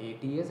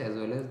ATS as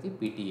well as the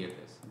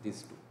PTFS,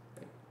 these two,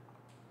 right?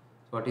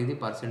 So what is the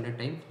percentage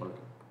time following?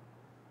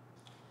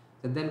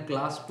 So then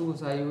class 2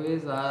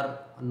 highways are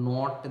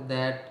not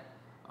that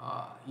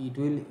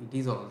it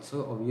is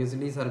also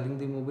obviously serving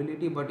the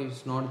mobility, but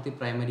it's not the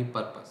primary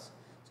purpose.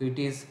 So it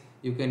is,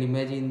 you can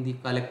imagine the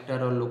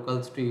collector or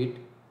local street,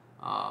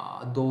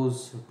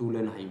 those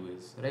two-lane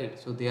highways, right?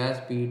 So their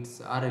speeds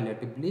are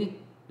relatively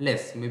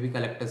less, maybe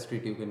collector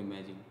street you can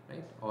imagine,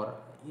 right? Or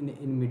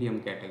in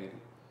medium category.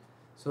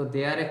 So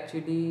they are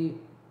actually,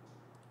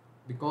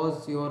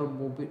 because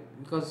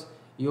because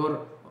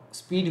your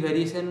speed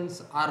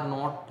variations are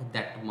not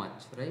that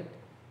much, right?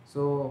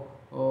 So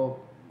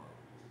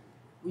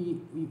we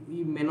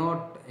may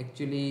not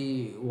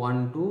actually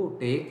want to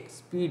take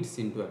speeds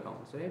into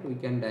accounts, right? We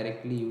can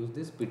directly use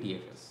this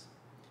PTFS.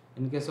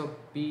 In case of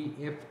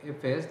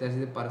PFFS, that is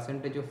the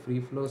percentage of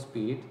free flow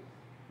speed,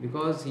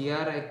 because here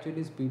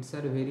actually speeds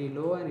are very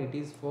low and it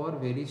is for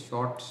very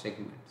short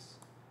segments,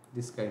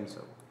 this kinds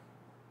of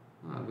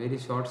very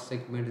short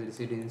segment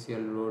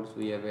residential roads,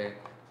 we have a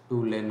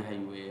two-lane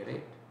highway,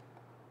 right?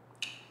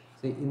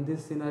 So in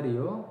this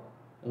scenario,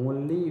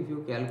 only if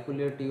you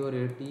calculate your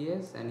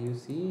ATS and you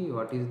see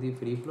what is the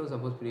free flow,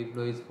 suppose free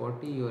flow is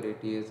 40, your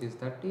ATS is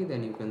 30,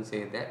 then you can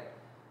say that.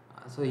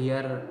 So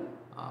here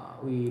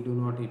we do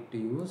not need to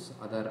use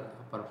other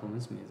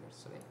performance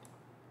measures, right?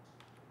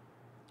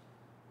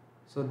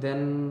 So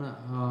then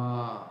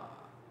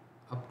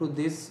up to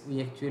this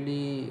we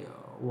actually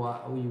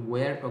we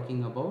were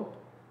talking about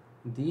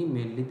the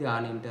mainly the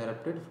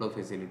uninterrupted flow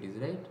facilities,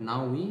 right?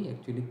 Now we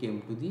actually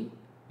came to the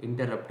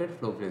interrupted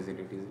flow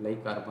facilities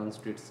like urban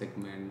street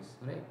segments,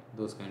 right?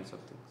 Those kinds of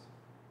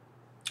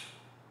things.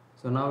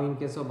 So now in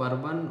case of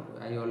urban,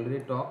 I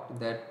already talked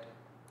that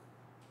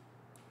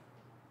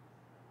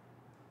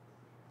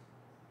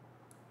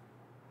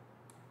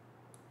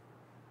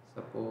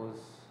Suppose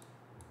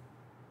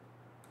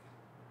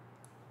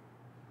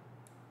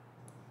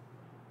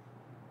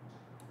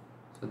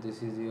so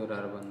this is your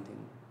urban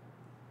thing.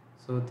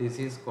 So this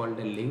is called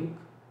a link.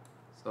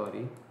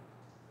 Sorry,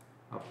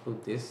 up to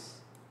this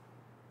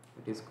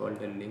it is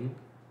called a link.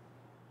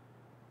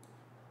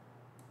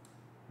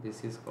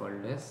 This is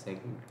called a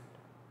segment,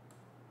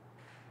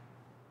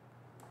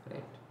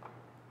 right?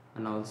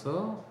 And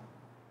also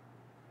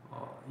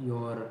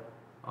your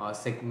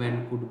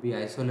segment could be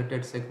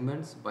isolated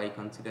segments by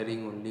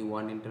considering only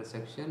one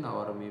intersection,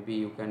 or maybe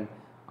you can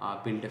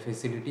build a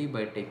facility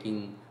by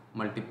taking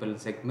multiple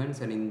segments,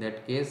 and in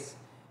that case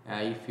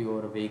if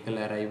your vehicle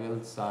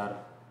arrivals are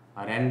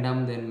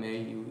random, then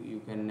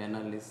you can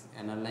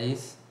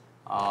analyze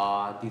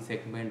the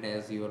segment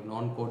as your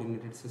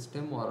non-coordinated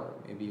system, or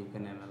maybe you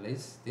can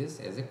analyze this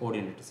as a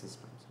coordinated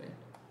systems, right?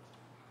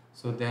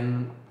 So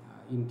then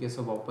in case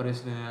of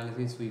operational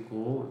analysis, we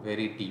go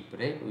very deep,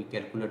 right? We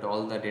calculate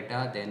all the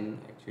data, then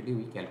actually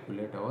we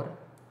calculate our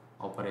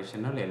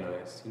operational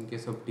LOS. In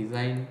case of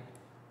design,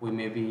 we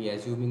may be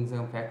assuming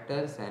some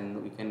factors,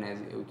 and we can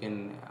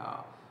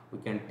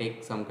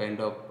take some kind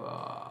of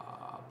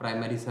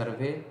primary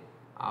survey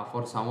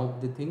for some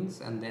of the things,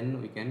 and then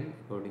we can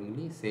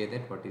accordingly say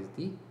that what is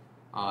the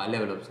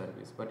level of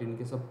service. But in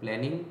case of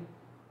planning,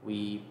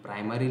 we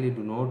primarily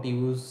do not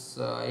use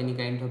any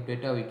kind of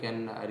data. We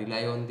can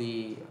rely on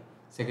the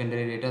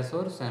secondary data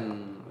source,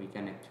 and we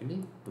can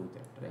actually do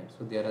that, right?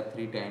 So there are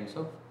three kinds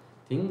of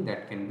thing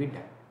that can be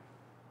done.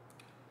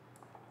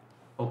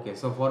 Okay,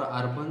 so for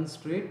urban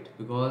street,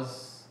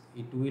 because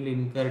it will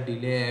incur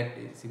delay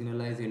at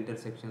signalized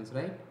intersections,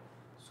 right?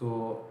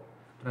 So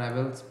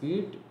travel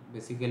speed,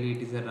 basically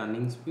it is a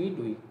running speed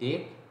we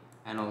take,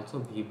 and also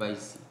V by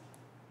C,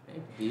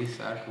 right?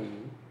 These are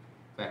two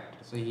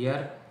factors. So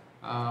here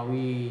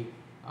we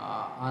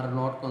are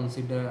not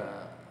consider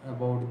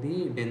about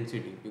the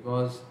density,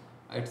 because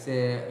it's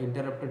a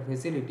interrupted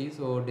facility,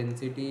 so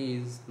density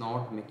is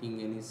not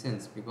making any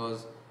sense,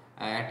 because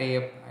at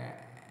a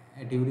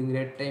during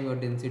red time your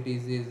density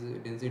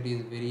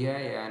is very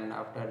high, and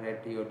after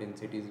red your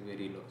density is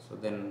very low. So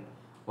then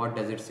what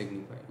does it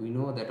signify? We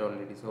know that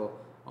already. So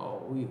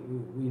we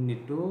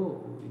need to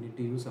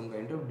use some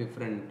kind of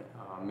different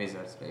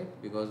measures,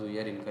 right? Because we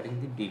are incurring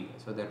the delay.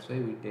 So that's why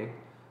we take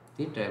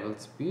the travel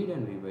speed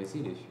and V by C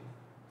ratio.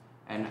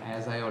 And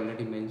as I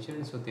already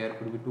mentioned, so there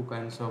could be two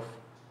kinds of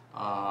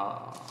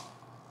uh,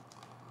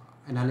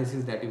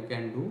 analysis that you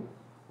can do.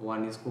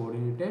 One is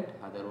coordinated,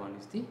 other one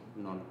is the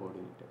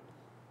non-coordinated.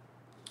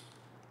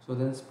 So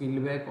then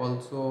spillback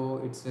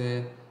also,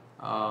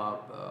 uh, uh,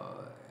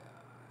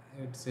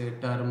 it's a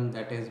term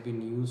that has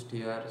been used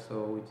here,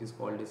 so which is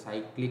called a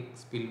cyclic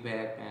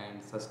spillback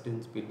and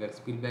sustained spillback.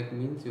 Spillback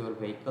means your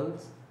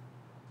vehicles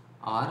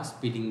are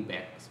spilling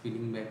back.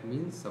 Spilling back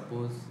means,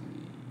 suppose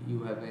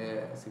you have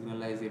a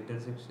signalized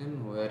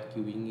intersection where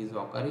queuing is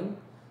occurring,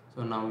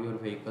 so now your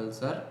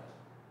vehicles are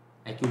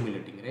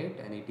accumulating, right?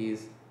 And it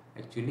is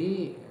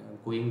actually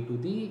going to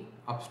the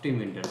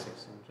upstream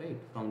intersection, right,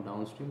 from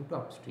downstream to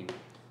upstream.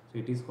 So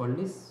it is called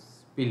as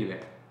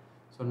spillway.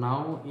 So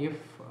now if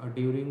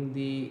during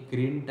the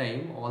green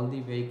time all the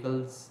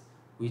vehicles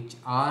which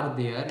are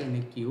there in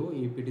a queue,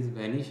 if it is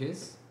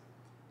vanishes,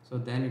 so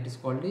then it is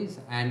called as,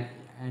 and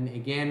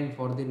again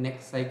for the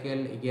next cycle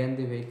again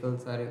the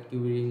vehicles are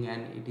queuing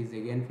and it is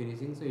again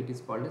finishing, so it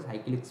is called as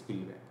cyclic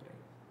spillback, right?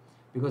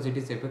 Because it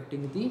is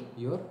affecting the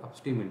your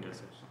upstream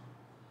intersection.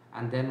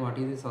 And then what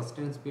is the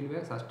sustained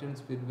spillback? Sustained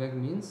spillback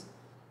means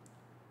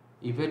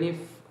even if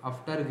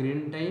after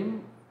green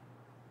time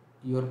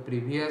your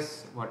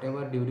previous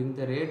whatever during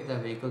the red the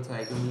vehicles are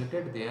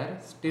accumulated, they are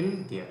still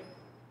there,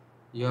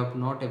 you are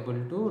not able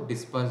to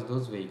dispatch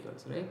those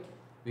vehicles, right?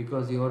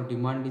 Because your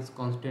demand is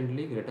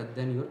constantly greater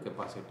than your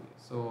capacity.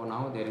 So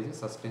now there is a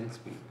sustained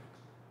spillback.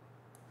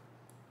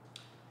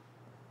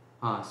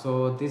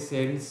 So this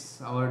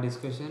ends our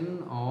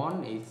discussion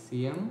on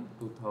HCM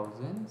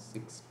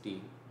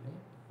 2016, right?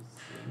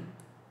 HCM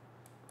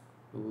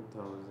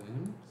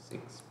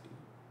 2016.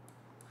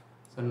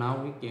 So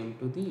now we came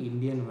to the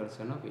Indian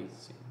version of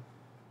HCM.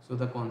 So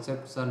the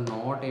concepts are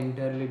not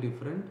entirely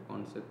different.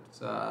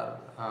 Concepts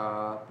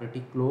are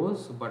pretty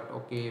close, but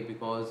okay,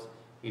 because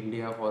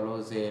India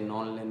follows a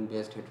non-lane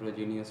based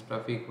heterogeneous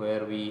traffic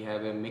where we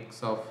have a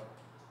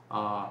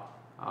uh,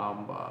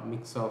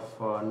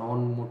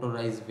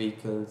 non-motorized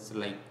vehicles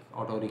like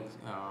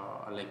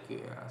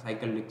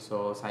cycle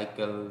rickshaw,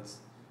 cycles,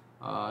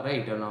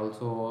 right, and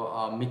also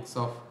a mix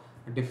of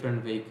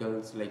different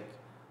vehicles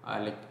uh,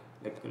 like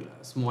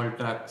small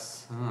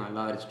trucks,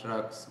 large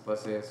trucks,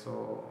 buses.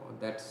 So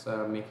that's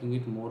making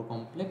it more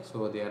complex.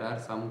 So there are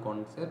some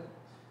concept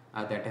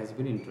that has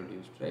been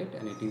introduced, right,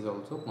 and it is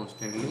also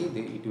constantly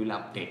it will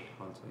update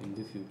also in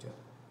the future.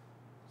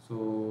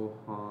 So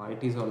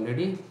it is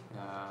already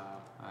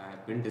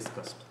have been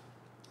discussed.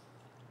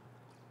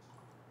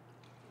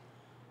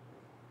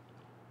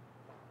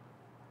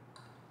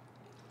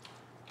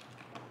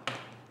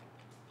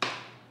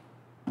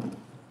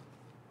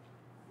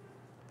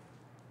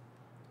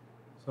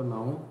 So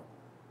now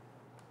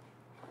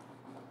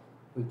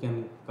we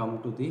can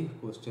come to the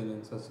question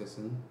answer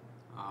session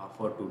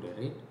for today,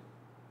 right?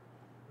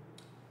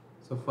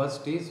 So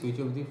first is, which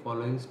of the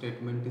following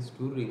statement is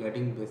true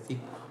regarding basic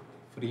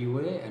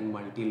freeway and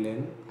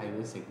multi-lane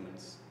highway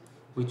segments,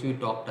 which we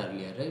talked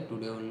earlier, right?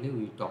 Today only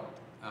we talked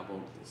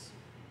about this.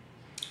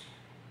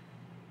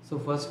 So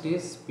first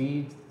is,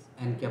 speeds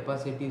and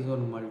capacities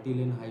on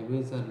multi-lane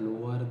highways are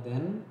lower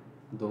than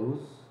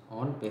those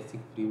on basic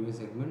freeway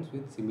segments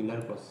with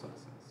similar cross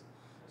sections.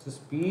 So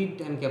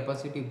speed and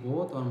capacity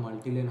both on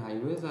multi-lane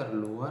highways are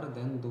lower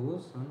than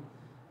those on,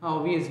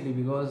 obviously,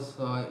 because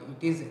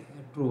it is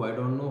true. I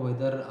don't know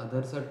whether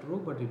others are true,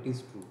 but it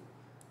is true.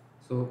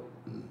 So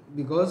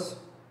because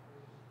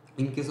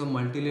in case of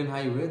multi-lane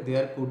highway,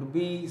 there could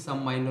be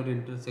some minor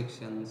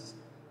intersections,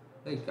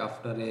 like uh,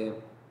 after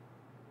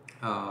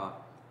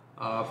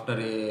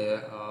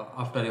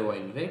a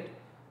while, right?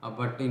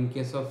 But in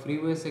case of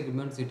freeway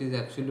segments, it is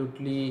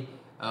absolutely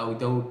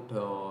without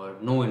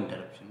no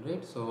interruption,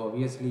 right? So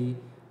obviously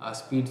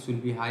speeds will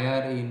be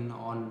higher in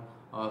on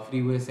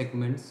freeway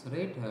segments,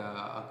 right,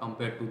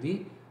 compared to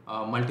the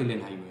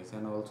multi-lane highways,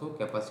 and also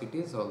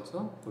capacities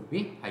also could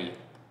be higher.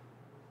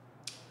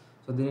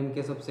 So then in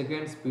case of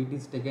second, speed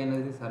is taken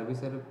as the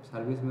service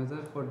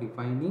measure for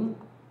defining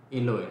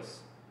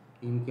LOS.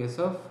 In case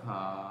of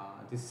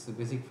this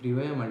basic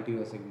freeway and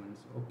multi-way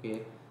segments.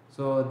 Okay.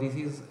 So this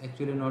is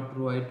actually not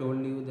true. I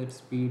told you that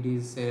speed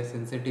is a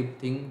sensitive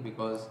thing,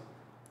 because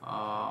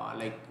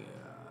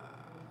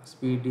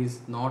speed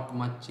is not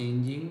much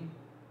changing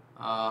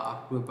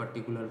up to a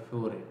particular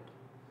flow rate.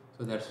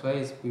 So that's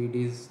why speed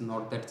is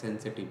not that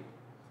sensitive.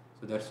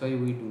 So that's why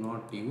we do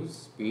not use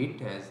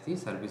speed as the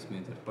service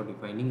measure for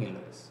defining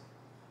LOS.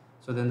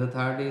 So then the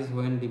third is,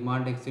 when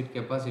demand exceeds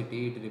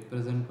capacity, it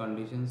represents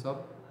conditions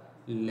of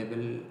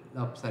level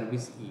of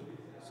service E.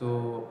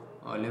 So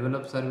level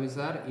of service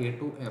are A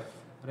to F,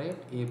 right?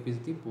 F is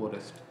the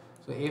poorest.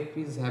 So F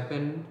is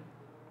happened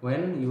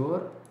when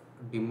your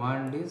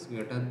demand is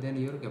greater than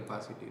your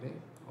capacity,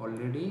 right?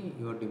 Already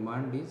your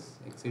demand is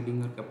exceeding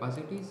your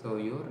capacity, so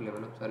your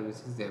level of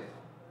service is F.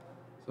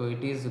 So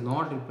it is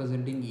not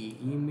representing E.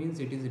 E means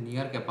it is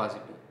near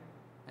capacity,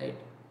 right?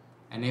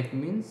 And F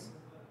means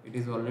it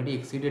is already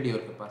exceeded your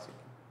capacity.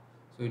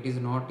 So it is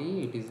not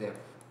E, it is F.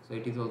 So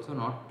it is also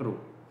not true.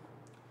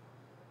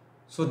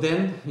 So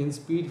then in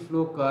speed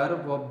flow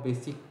curve of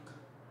basic,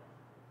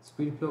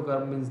 speed flow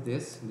curve means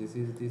this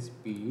is the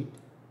speed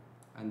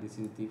and this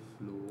is the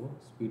flow,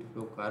 speed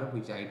flow curve,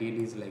 which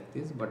ideally is like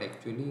this, but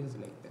actually is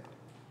like that.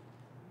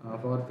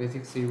 For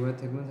basic sewer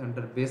segments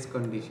under base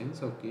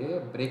conditions,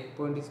 okay,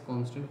 breakpoint is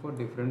constant for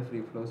different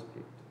free flow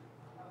speed.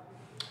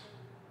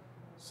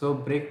 So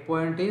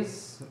breakpoint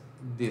is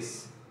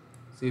this.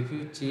 So if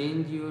you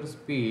change your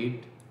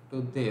speed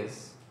to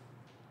this,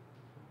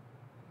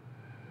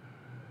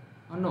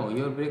 oh no,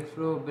 your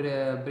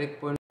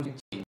breakpoint will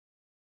change.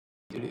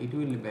 It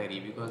will vary,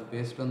 because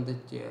based on the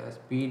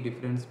speed,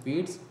 different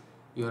speeds,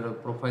 your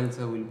profiles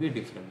will be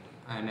different,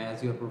 and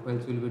as your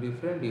profiles will be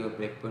different, your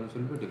breakpoints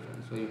will be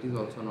different. So it is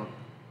also not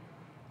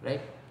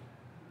right.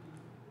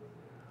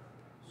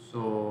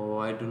 So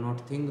I do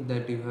not think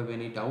that you have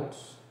any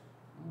doubts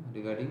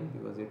regarding,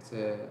 because it's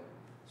a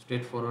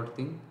straightforward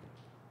thing.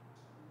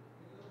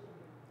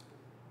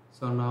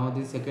 So now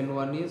the second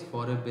one is,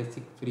 for a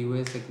basic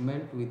freeway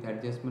segment with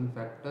adjustment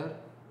factor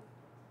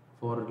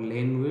for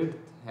lane width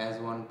has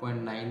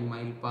 1.9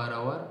 mile per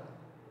hour.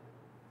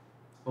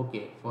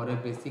 Okay, for a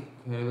basic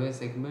freeway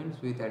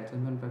segments with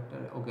adjustment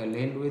factor, okay,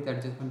 lane width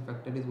adjustment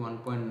factor is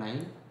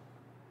 1.9.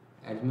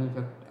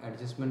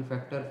 Adjustment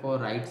factor for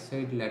right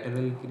side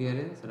lateral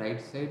clearance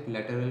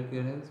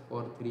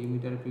for 3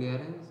 meter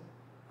clearance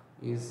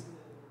is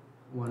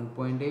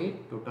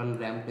 1.8. Total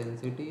ramp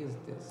density is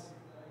this.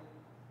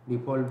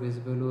 Default base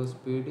value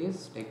speed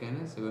is taken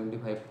as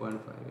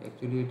 75.5.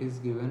 Actually it is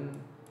given,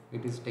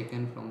 it is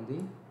taken from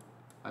the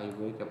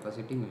highway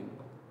capacity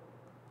manual.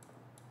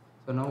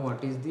 So now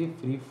what is the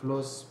free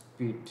flow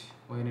speed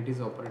when it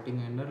is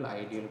operating under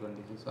ideal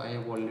conditions? So I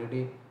have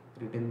already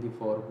written the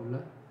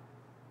formula.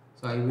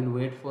 So I will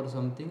wait for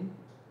something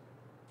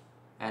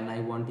and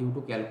I want you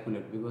to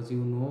calculate, because you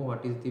know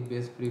what is the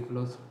base free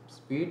flow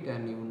speed,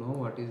 and you know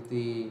what is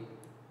the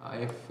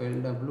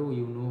FLW,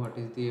 you know what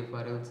is the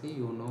FRLC,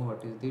 you know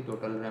what is the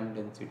total ramp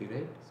density,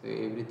 right? So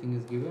everything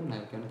is given,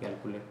 I can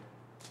calculate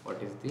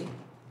what is the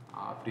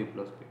free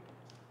flow speed.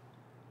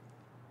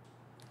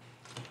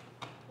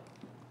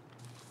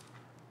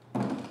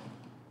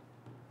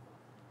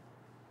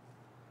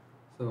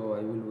 So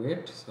I will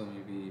wait, so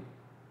maybe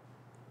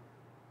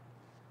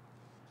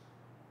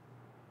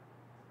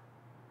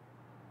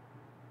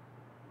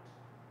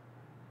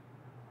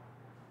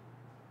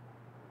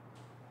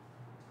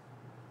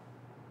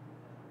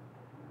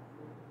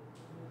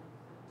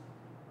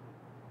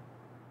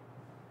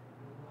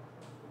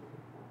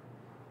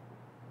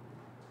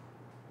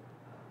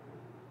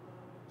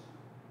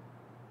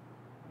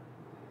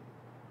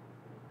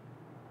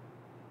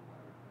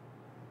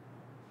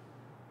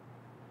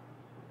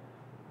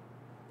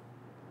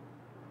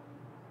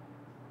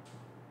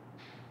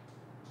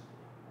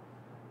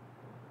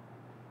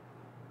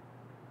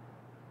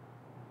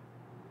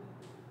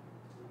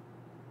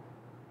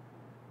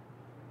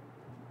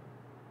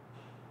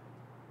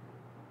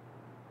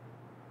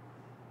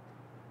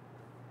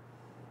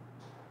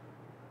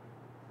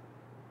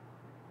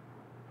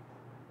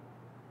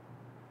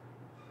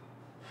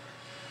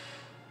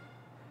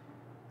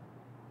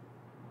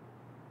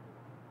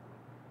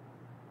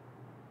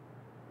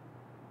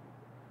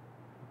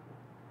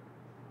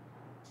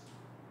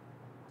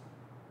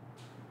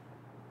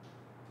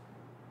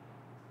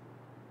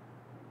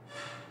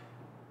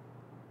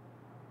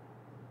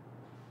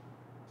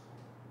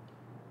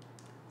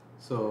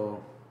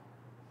So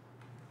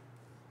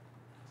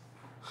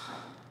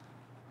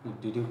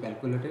did you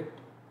calculate it?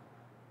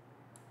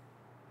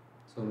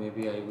 So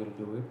maybe I will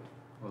do it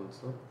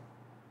also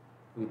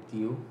with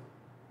you.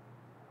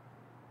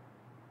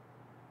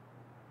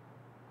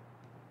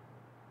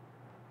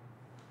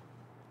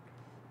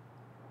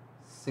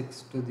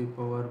 6 to the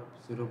power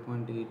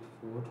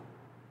 0.84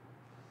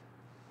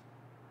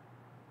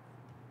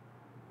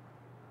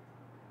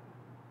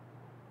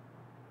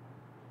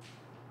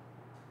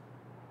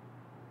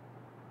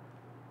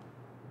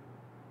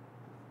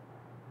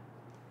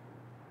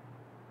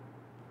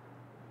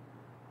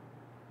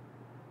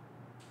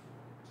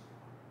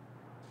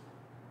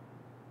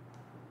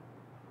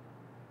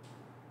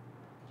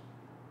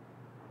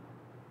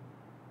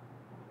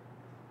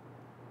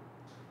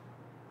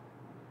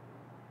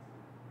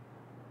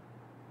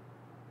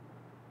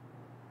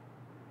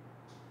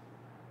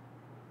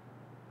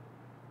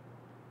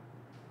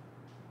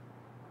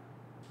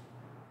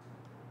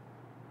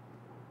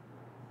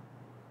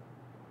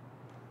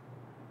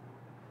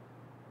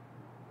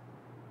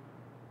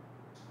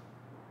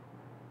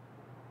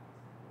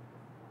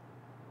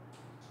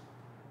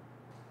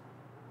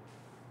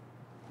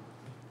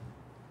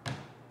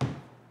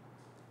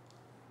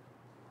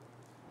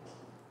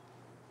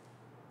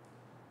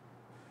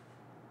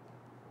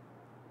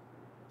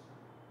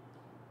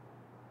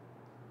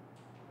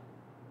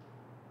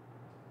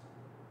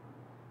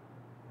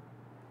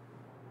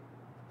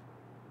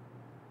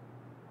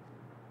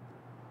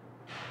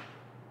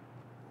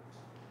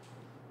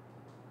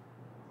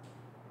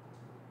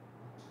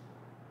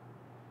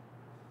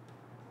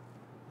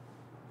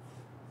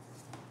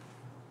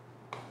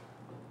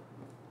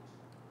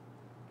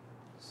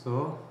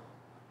 So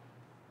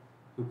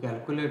you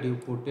calculate, you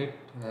put it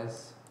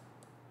as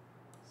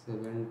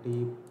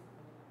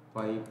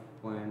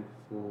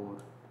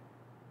 75.4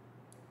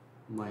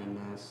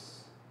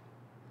 minus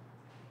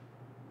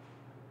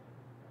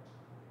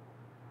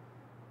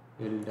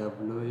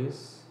LW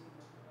is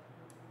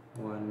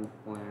 1.9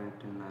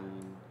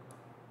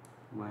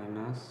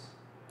 minus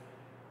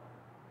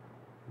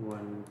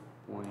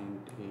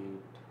 1.8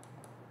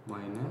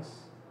 minus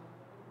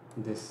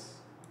this.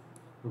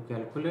 To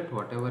calculate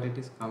whatever it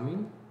is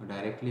coming,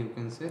 directly you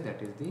can say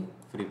that is the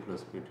free flow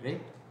speed,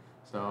 right?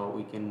 So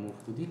we can move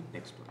to the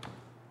next one.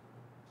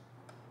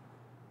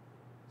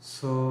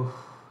 So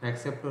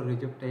accept or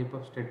reject type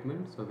of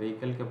statement. So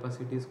vehicle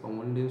capacity is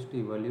commonly used to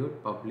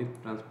evaluate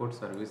public transport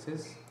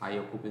services, high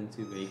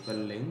occupancy vehicle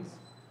lanes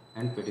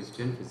and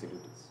pedestrian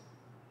facilities.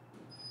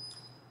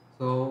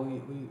 So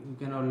you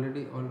can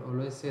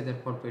always say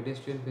that for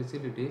pedestrian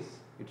facilities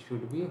it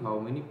should be how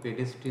many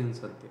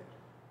pedestrians are there,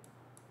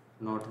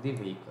 not the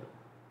vehicle.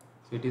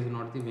 So it is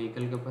not the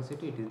vehicle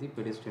capacity, it is the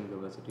pedestrian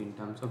capacity in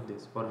terms of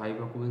this. For high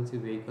occupancy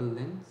vehicle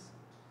lanes,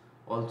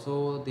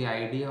 also the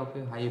idea of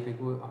a high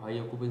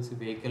occupancy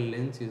vehicle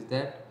lanes is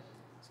that,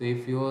 so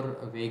if your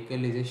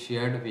vehicle is a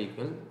shared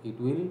vehicle,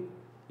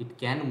 it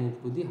can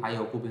move to the high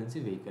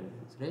occupancy vehicle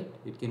lanes, right?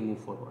 It can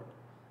move forward.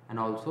 And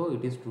also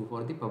it is true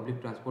for the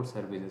public transport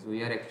services.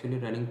 We are actually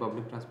running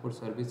public transport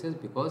services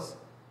because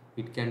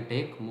it can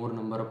take more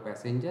number of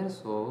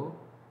passengers, so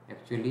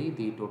actually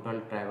the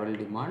total travel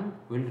demand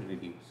will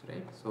reduce,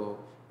 right? So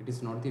it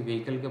is not the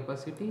vehicle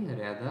capacity,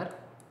 rather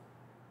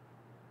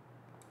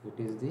it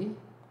is the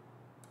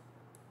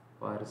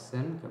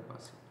person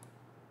capacity.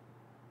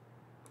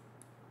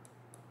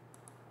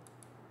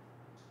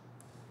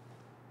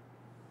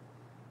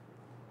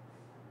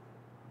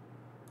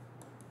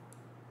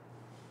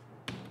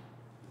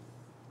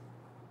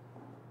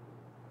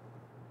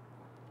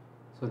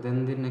 So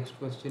then the next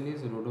question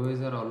is,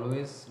 roadways are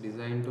always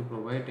designed to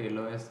provide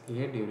LOSA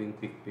during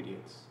peak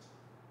periods.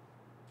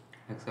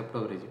 Accept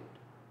or reject?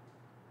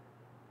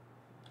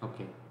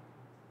 Okay.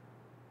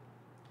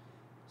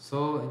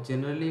 So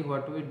generally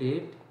what we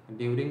did,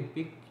 during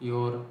peak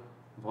your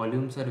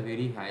volumes are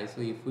very high. So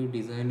if we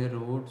design a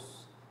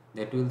roads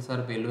that will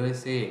serve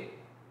LOSA,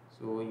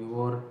 so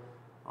your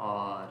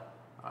uh,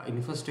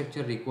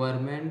 infrastructure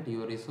requirement,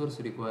 your resource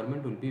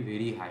requirement will be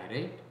very high,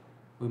 right?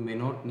 We may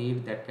not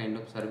need that kind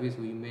of service.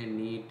 We may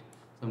need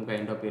some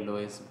kind of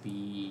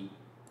LOSB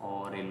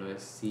or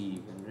LOSC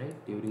even, right,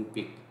 during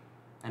peak.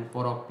 And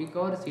for off-peak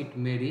hours it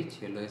may reach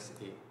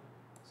LOSA.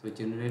 So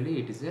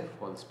generally it is a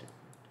false statement.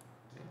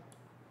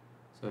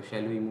 So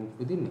shall we move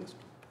to the next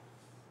one?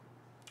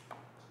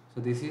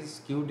 So this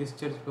is Q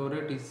discharge flow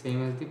rate is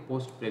same as the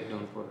post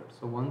breakdown flow rate.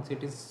 So once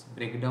it is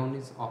breakdown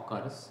is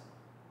occurs,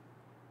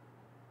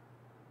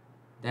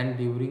 then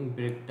during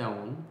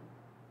breakdown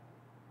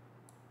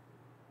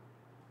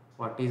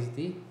what is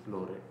the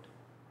flow rate?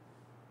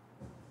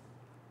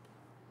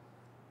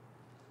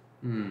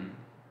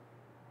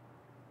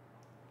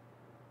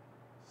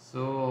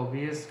 So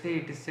obviously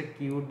it is a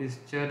Q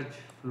discharge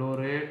flow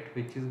rate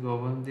which is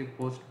govern the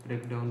post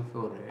breakdown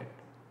flow rate.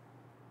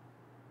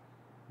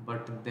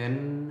 But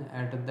then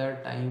at the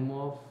time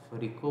of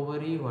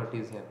recovery what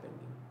is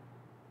happening?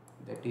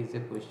 That is a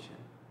question.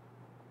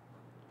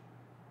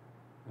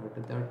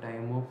 at the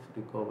time of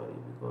recovery,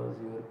 because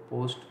your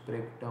post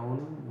breakdown,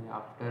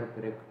 after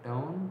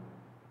breakdown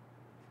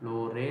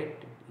flow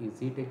rate,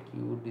 is it a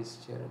Q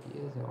discharge?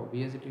 Yes,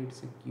 obviously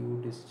it's a Q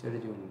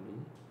discharge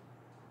only,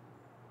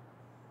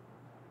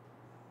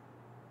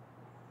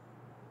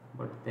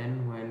 but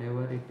then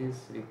whenever it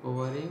is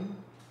recovering,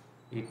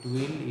 it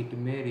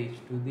may reach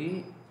to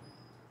the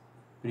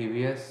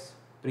previous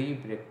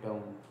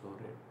pre-breakdown flow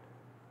rate,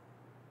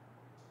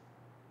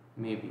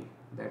 maybe,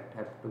 that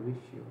have to be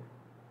sure,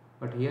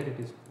 but here it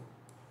is true.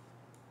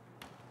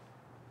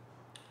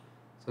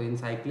 So in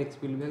cyclic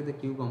spillback, the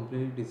Q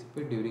completely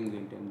dissipates during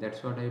green time.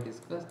 That's what I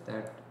discussed,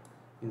 that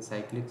in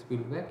cyclic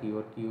spillback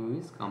your Q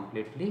is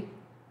completely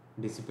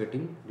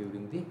dissipating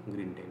during the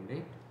green time,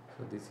 right?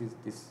 So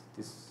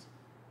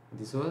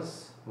this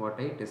was what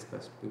I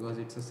discussed, because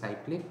it's a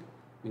cyclic,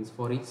 means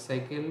for each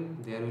cycle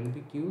there will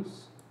be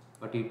Qs,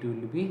 but it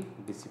will be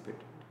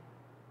dissipated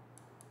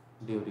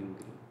during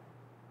green.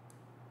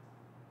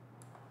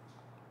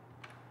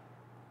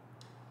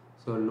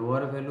 So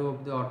lower value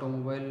of the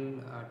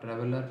automobile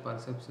traveler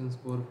perception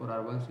score for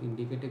urban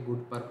indicate a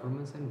good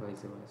performance and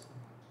vice versa.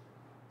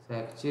 So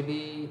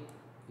actually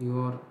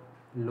your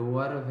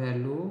lower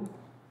value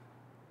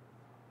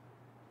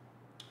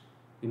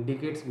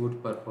indicates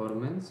good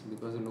performance,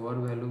 because lower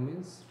value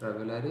means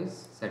traveler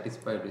is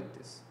satisfied with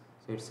this.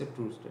 So it's a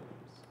true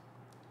statement.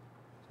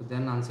 So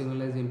then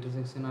unsignalized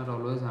intersection are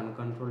always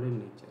uncontrolled in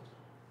nature.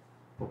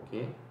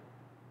 Okay.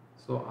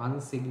 So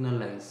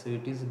unsignalized, so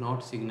it is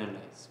not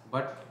signalized,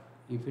 but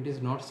if it is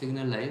not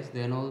signalized,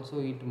 then also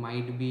it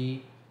might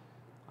be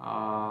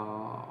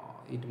a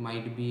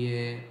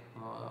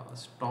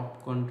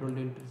stop controlled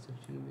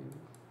intersection,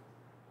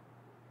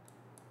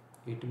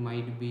 maybe it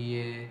might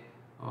be a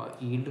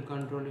yield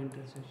controlled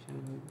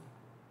intersection, maybe,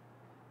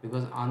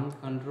 because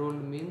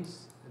uncontrolled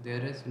means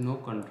there is no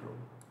control,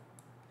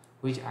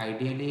 which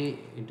ideally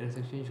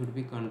intersection should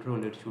be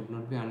controlled, it should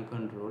not be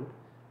uncontrolled.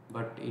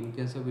 But in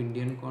case of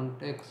Indian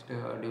context,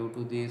 due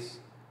to this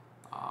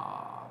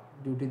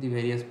due to the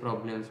various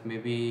problems,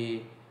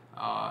 maybe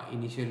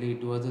initially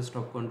it was a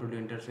stop controlled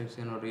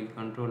intersection or yield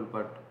control,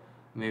 but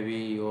maybe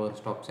your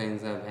stop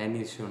signs have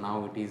vanished, so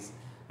now it is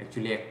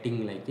actually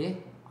acting like a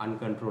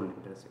uncontrolled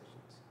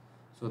intersections.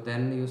 So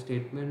then your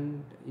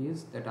statement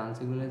is that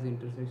unsignalized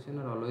intersection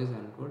are always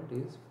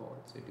uncontrolled is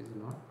false, it is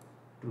not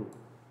true.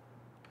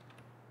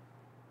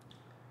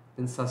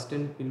 Then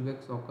sustained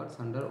spillbacks occurs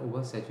under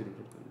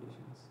oversaturated conditions.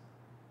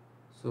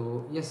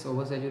 So yes,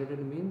 oversaturated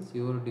means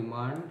your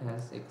demand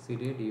has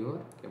exceeded your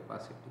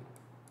capacity.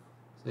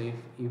 So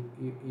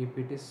if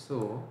it is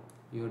so,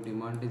 your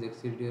demand is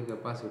exceeded your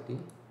capacity,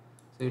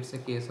 so it's a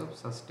case of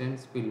sustained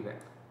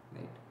spillback,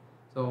 right?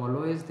 So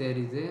always there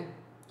is a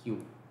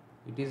Q,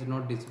 it is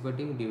not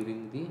dissipating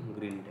during the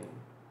green time,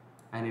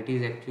 and it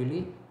is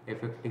actually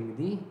affecting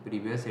the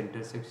previous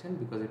intersection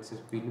because it's a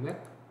spillback.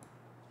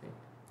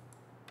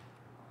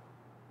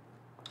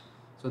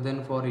 So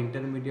then for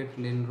intermediate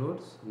lane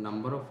roads,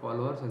 number of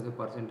followers as a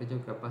percentage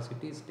of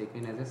capacity is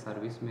taken as a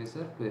service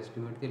measure to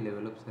estimate the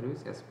level of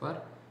service as per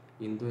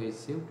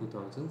Indo-ASEAN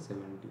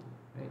 2017,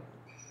 right?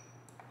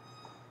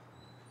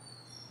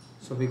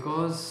 So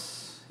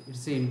because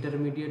it's a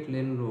intermediate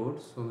lane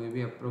road, so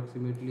maybe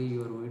approximately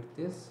your width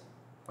is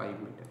 5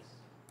 meters.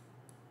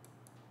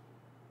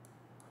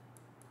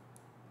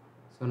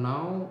 So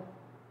now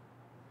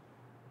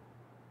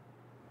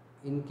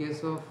in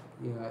case of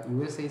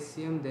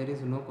US-ASEAN, there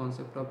is no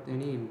concept of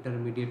any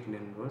intermediate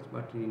lane roads,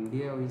 but in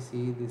India we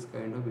see this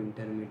kind of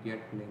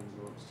intermediate lane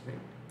roads,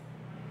 right?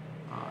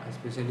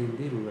 Especially in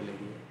the rural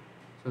area.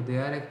 So they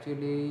are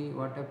actually,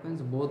 what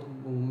happens, both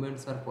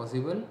movements are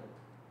possible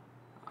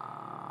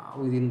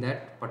within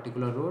that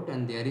particular road,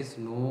 and there is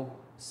no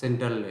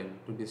central lane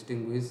to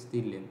distinguish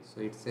the lane.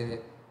 So it's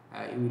a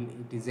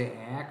it is a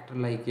act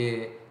like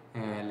a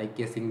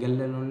single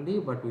lane only,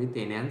 but with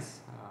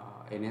enhanced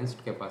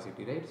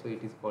capacity, right? So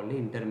it is called the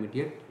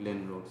intermediate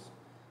lane roads.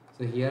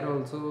 So here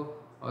also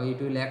it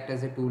will act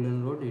as a two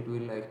lane road, it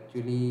will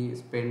actually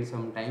spend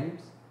some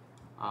times,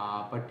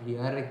 but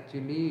here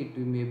actually it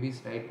may be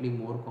slightly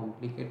more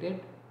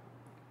complicated,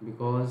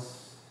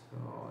 because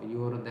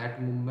your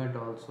that movement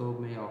also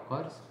may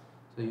occurs.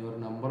 So your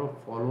number of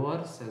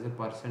followers as a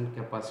percent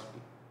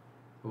capacity,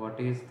 so what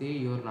is the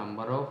your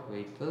number of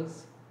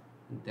vehicles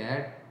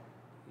that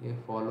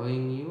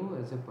following you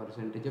as a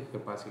percentage of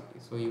capacity.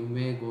 So you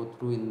may go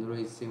through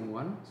Indo-ASEAN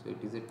 1, so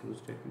it is a true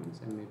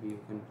statement, and maybe you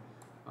can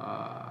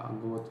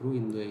go through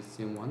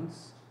Indo-ASEAN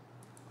ones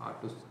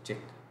to check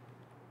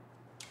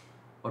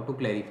or to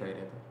clarify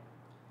rather.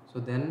 So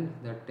then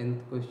the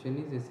 10th question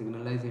is, a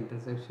signalized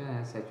intersection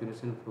has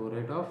saturation flow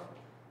rate of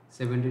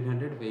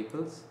 1700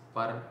 vehicles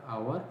per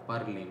hour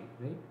per lane,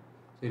 right?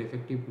 So your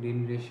effective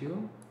green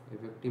ratio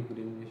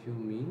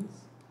means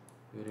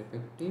your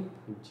effective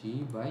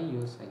G by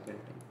your cycle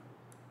time,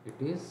 it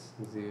is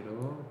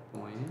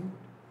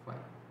 0.5.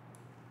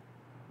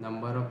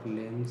 Number of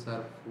lanes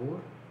are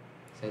 4,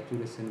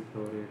 saturation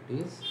flow rate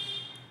is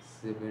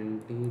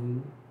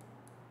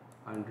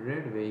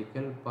 1700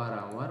 vehicle per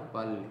hour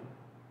per lane.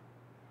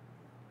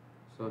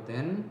 So So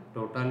then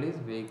total is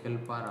vehicle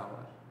per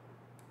hour.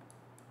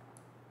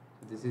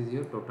 This is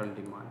your total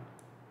demand.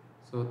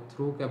 So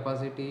through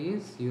capacity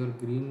is your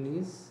green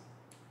is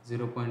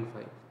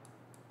 0.5.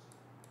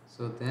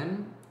 So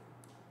then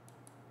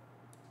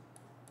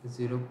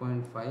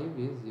 0.5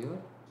 is your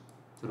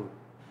through,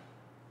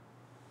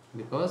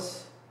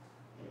 because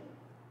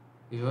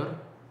your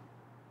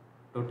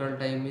total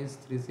time is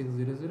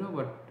 3600,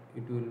 but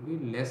it will be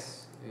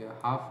less,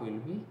 half will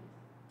be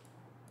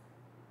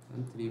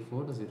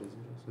 3400.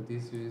 So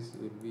this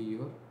will be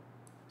your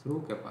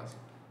through capacity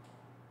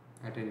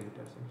at an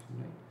intersection,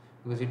 right?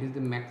 Because it is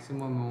the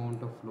maximum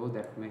amount of flow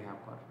that may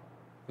happen,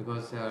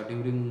 because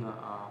during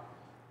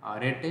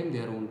red time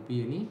there won't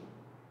be any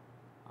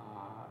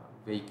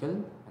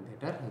vehicle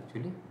that are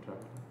actually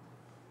traveling.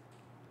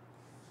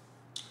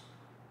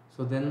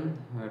 So then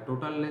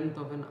total length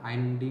of an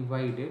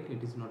undivided,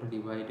 it is not a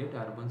divided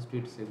urban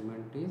street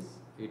segment, is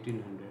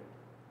 1800.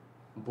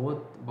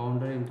 Both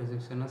boundary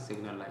intersection are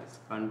signalized.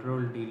 Control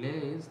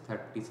delay is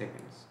 30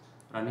 seconds.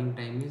 Running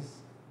time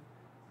is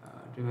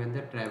given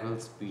the travel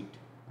speed,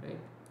 right?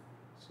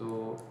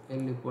 So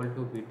L equal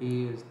to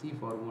Vt is the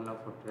formula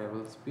for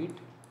travel speed.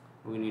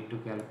 We need to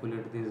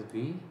calculate this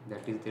V,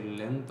 that is the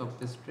length of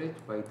the stretch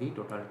by the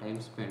total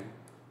time spent.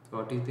 So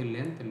what is the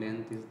length?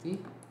 Length is the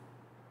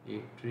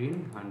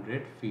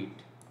 1800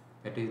 feet.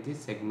 That is the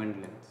segment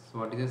length. So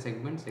what is a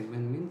segment?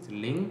 Segment means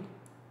link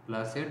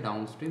plus a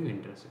downstream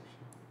intersection.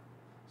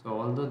 So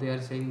although they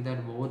are saying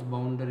that both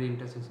boundary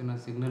intersection are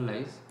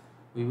signalized,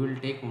 we will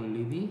take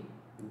only the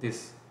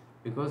this,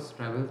 because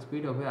travel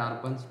speed of a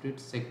urban street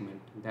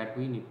segment, that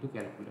we need to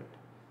calculate.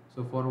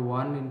 So for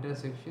one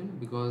intersection,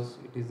 because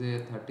it is a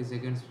 30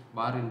 seconds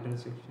per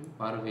intersection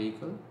per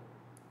vehicle,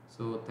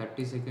 so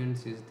 30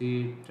 seconds is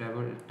the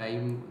travel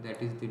time,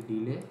 that is the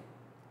delay,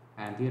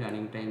 and the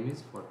running time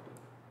is 40.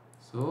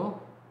 So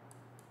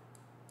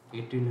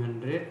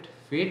 1800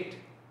 feet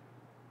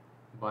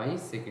by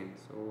second.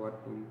 So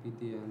what will be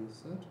the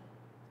answer?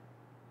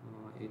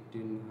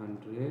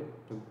 1800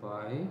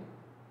 by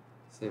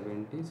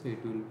 70, so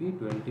it will be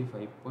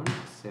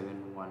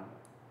 25.71.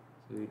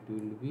 So it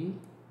will be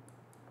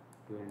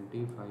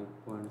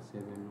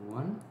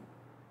 25.71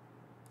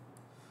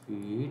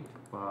 feet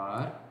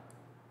per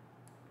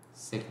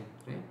second,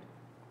 right?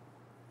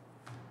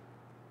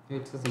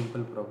 It's a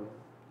simple problem.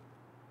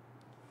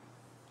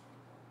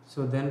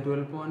 So then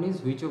 12.1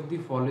 is, which of the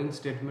following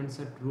statements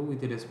are true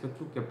with respect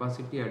to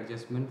capacity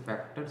adjustment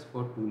factors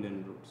for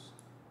two-lane roads?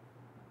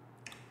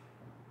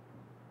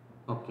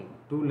 Okay,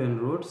 two-lane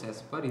roads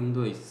as per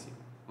Indo-ASEAN.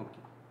 Okay,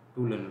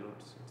 two-lane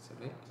roads, it's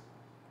right.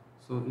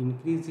 So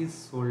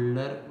increases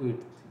shoulder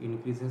width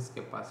increases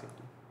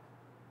capacity.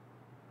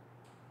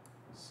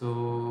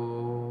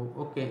 So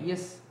okay,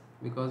 yes,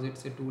 because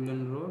it's a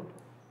two-lane road.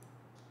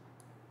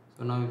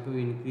 So now if you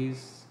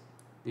increase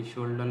the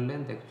shoulder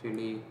length,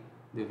 actually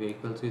the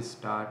vehicles will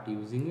start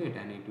using it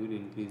and it will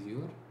increase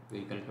your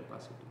vehicle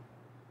capacity.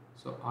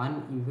 So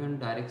uneven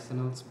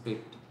directional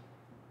split.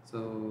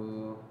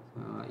 So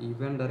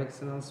even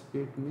directional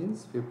split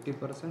means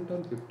 50%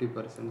 and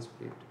 50%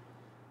 split.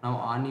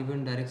 Now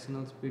uneven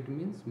directional split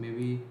means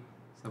maybe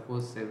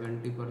suppose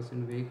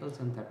 70% vehicles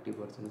and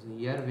 30%. So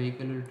here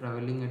vehicle will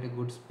traveling at a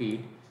good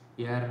speed,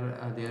 here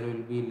there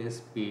will be less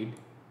speed.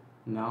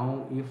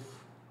 Now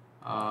if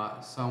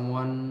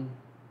someone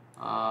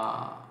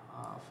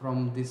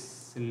from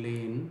this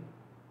lane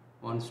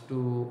wants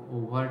to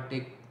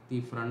overtake the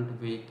front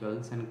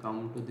vehicles and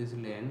come to this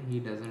lane, he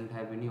doesn't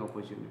have any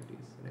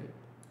opportunities, right?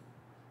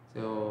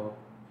 So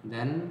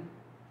then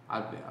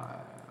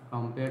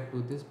compared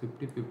to this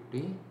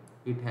 50-50,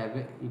 it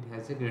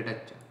has a greater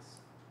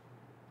chance,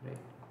 right?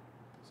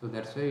 So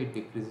that's why it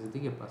decreases the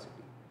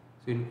capacity.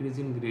 So increase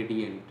in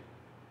gradient.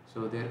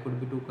 So there could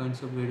be two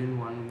kinds of gradient.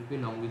 One will be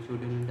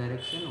longitudinal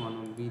direction, one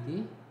will be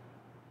the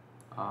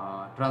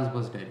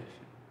transverse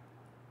direction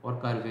or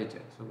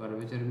curvature. So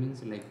curvature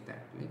means like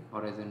that, like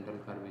horizontal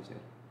curvature.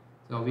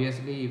 So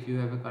obviously if you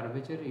have a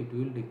curvature, it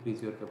will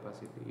decrease your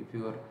capacity. If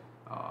you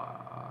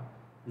are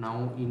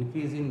now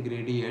increase in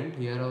gradient,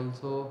 here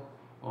also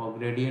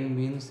gradient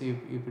means if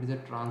it is a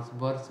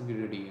transverse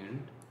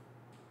gradient,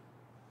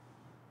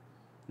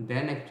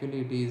 then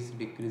actually it is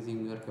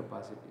decreasing your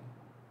capacity.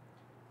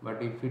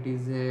 But if it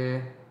is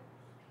a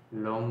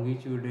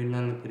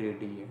longitudinal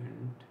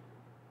gradient,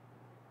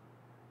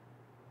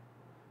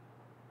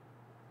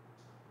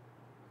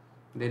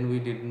 then we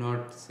did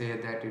not say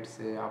that it's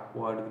a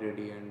upward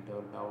gradient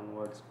or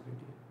downwards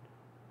gradient.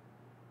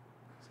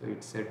 So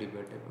it's a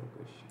debatable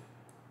question.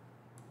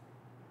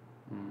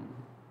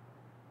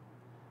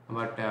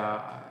 But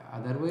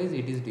otherwise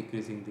it is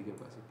decreasing the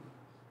capacity.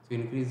 So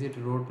increase it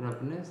road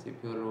roughness.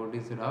 If your road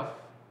is rough,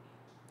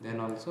 then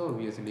also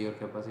obviously your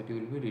capacity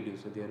will be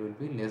reduced. So there will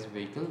be less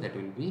vehicle that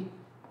will be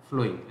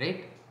flowing,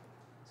 right?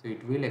 So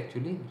it will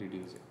actually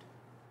reduce it.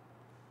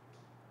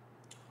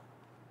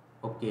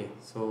 Okay,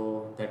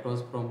 so that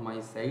was from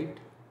my side.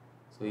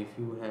 So if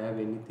you have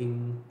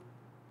anything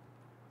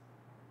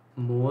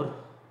more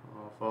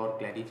for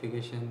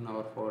clarification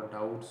or for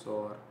doubts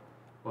or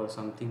for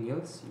something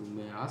else, you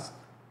may ask.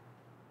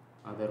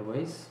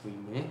 Otherwise we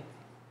may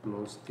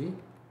close the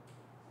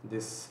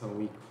this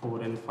week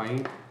 4 and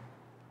 5.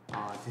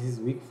 This is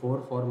week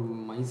 4 for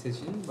my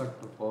session, but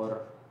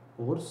for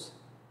course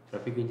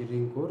traffic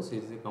engineering course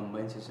is a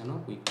combined session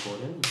of week 4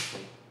 and week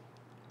 5.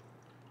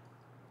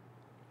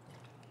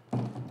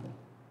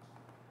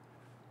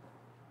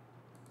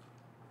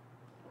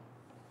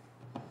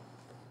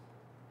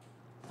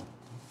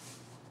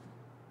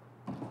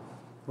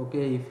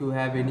 Okay, if you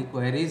have any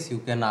queries you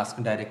can ask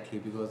directly,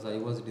 because I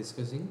was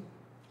discussing,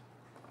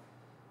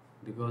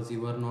 because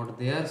you were not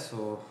there.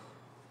 So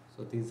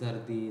these are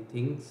the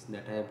things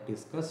that I have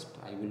discussed.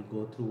 I will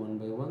go through one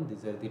by one.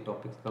 These are the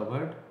topics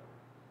covered.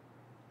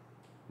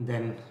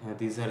 Then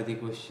these are the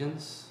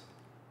questions.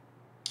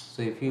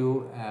 So if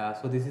you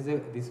so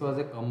this was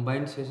a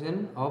combined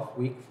session of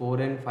week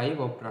 4 and 5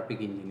 of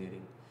traffic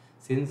engineering.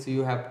 Since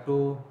you have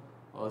to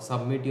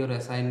submit your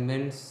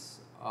assignments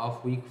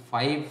of week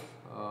 5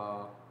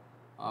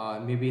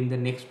 maybe in the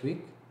next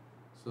week,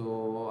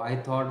 so I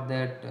thought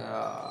that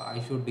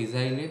I should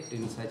design it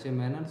in such a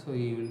manner so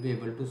you will be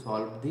able to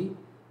solve the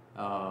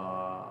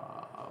uh,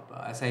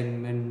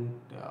 assignment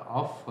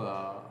of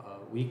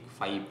week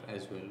 5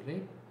 as well,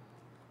 right?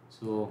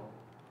 So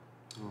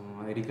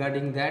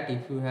regarding that,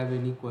 if you have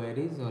any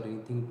queries or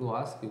anything to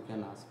ask, you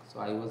can ask. So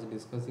I was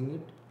discussing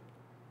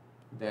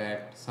it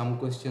that some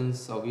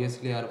questions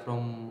obviously are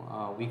from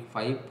week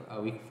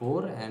 5 week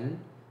 4, and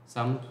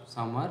some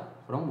are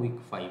from week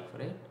 5,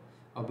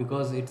 right?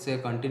 Because it's a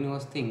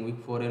continuous thing,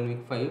 week 4 and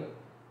week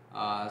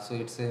 5. So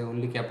it's a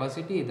only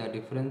capacity. The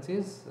difference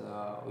is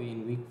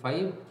in week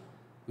 5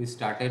 we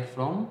started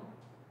from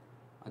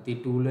the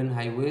tool and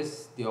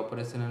highways, the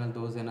operational and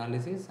those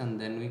analysis, and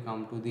then we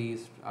come to the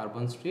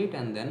urban street,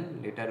 and then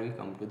later we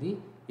come to the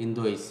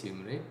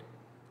Indo-ASEAN, right?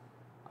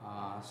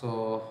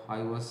 So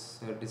I was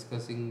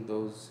discussing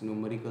those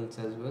numericals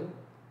as well.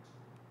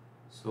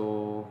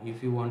 So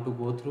if you want to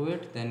go through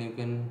it, then you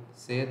can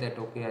say that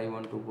okay, I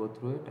want to go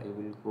through it. I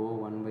will go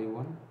one by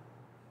one.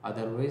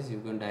 Otherwise you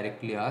can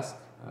directly ask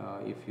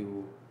if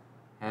you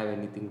have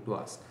anything to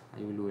ask.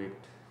 I will wait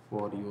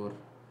for your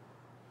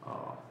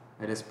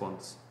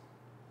response.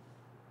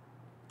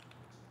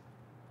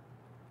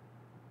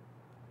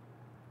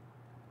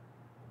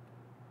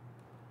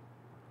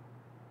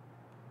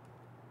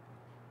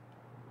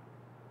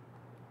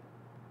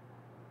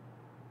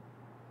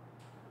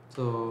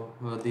 So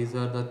these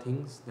are the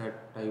things that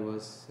I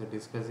was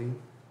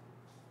discussing.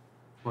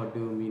 What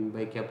do you mean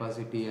by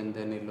capacity, and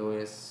then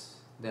LOS,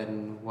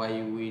 then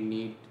why we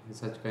need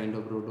such kind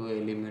of rodo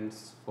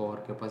elements for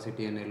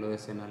capacity and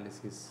LOS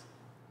analysis.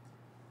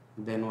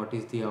 Then what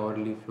is the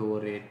hourly flow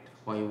rate,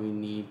 why we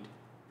need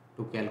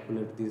to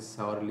calculate this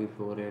hourly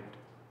flow rate.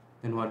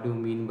 Then what do you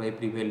mean by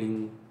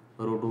prevailing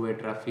roadway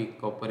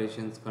traffic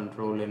operations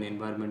control and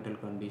environmental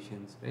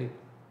conditions, right?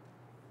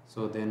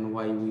 So then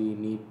why we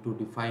need to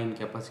define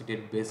capacity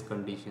based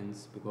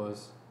conditions,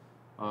 because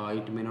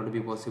it may not be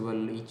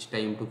possible each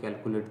time to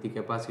calculate the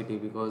capacity,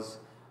 because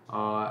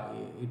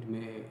it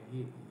may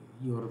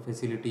your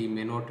facility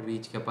may not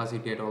reach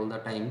capacity at all the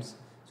times.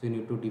 So you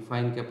need to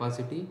define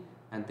capacity,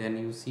 and then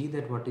you see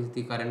that what is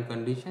the current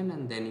condition,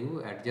 and then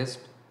you adjust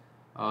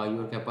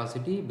your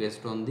capacity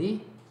based on the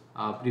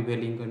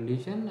prevailing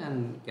condition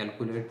and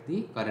calculate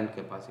the current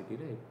capacity,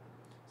 right?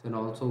 So and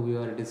also we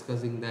are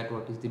discussing that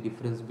what is the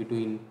difference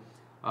between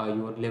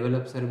your level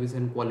of service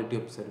and quality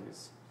of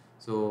service.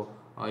 So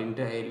in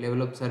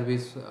level of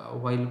service,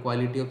 while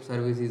quality of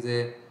service is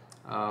a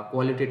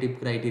qualitative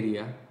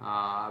criteria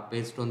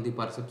based on the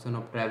perception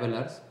of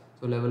travelers,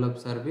 so level of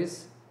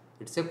service,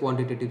 it's a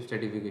quantitative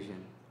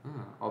stratification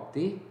of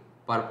the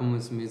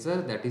performance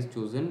measure that is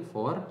chosen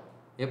for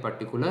a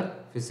particular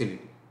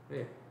facility,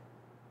 right?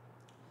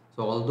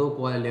 So although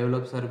level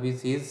of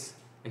service is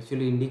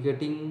actually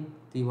indicating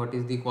the what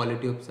is the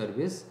quality of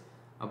service,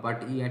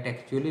 but it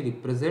actually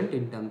represent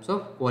in terms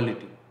of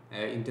quality,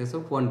 in terms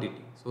of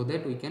quantity, so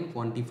that we can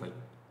quantify,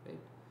 right?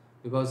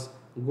 Because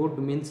good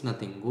means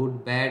nothing,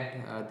 good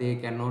bad they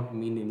cannot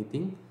mean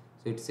anything.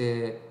 So it's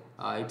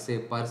a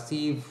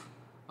perceived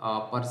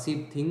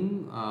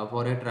thing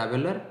for a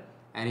traveler,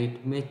 and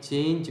it may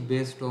change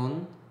based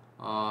on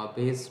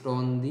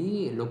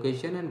the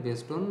location and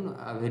based on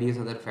various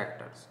other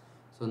factors.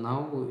 So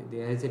now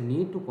there is a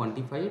need to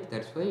quantify it.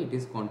 That's why it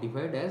is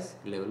quantified as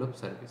level of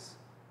service.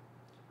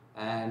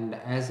 And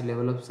as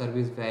level of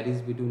service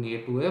varies between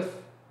A to F,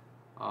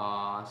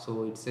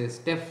 so it's a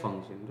step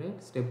function,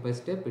 right? Step by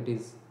step it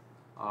is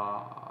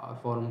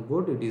from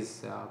good it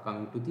is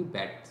coming to the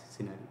bad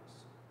scenarios.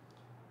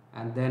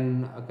 And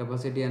then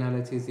capacity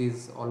analysis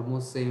is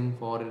almost same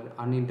for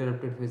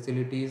uninterrupted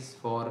facilities,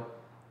 for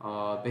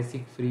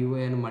basic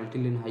freeway and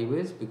multi-lane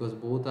highways, because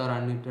both are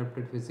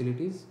uninterrupted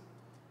facilities.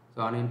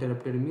 So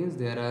uninterrupted means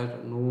there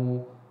are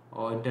no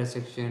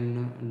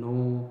intersection,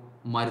 no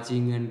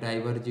merging and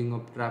diverging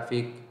of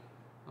traffic.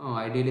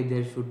 Ideally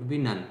there should be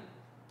none.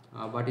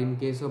 But in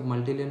case of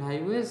multi-lane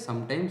highways,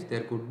 sometimes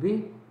there could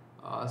be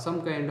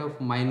some kind of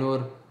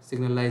minor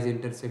signalized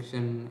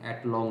intersection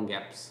at long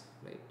gaps,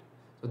 right?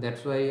 So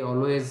that's why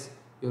always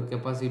your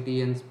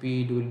capacity and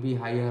speed will be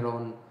higher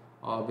on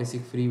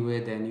basic freeway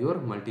than your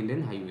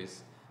multi-lane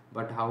highways.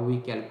 But how we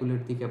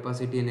calculate the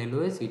capacity in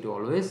LOS, it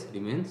always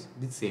remains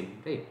the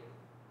same, right?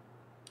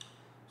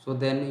 So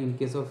then in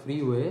case of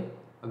freeway,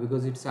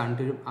 because it's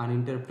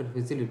uninterrupted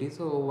facility,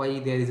 so why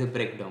there is a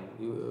breakdown,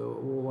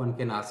 one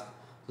can ask.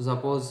 So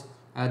suppose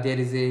there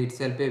is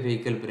itself a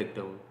vehicle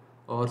breakdown,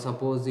 or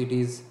suppose so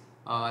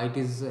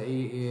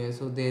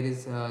there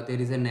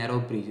is a narrow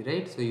bridge,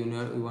 right? So you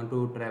want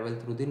to travel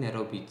through the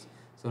narrow bridge,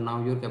 so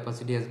now your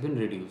capacity has been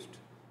reduced,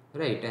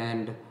 right?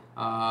 And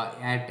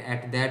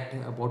at that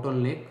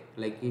bottleneck,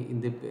 like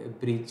in the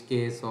bridge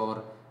case,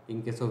 or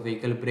in case of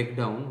vehicle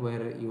breakdown,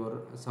 where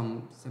your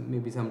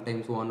maybe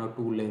sometimes one or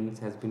two lanes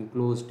has been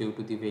closed due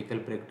to the vehicle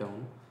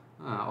breakdown,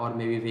 or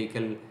maybe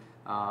vehicle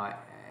uh,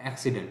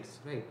 accidents,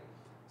 right?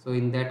 So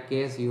in that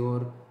case,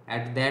 your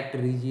at that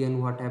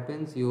region, what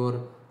happens,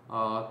 your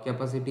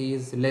capacity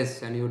is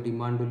less and your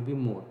demand will be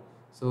more,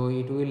 so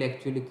it will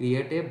actually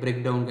create a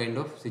breakdown kind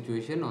of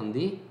situation on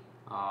the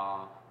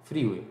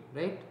freeway,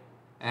 right?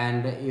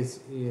 And is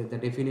the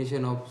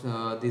definition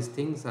of these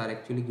things are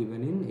actually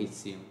given in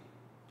HCM.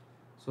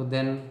 So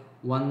then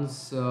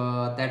once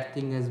that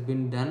thing has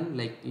been done,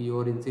 like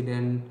your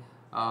incident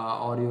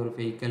or your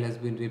vehicle has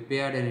been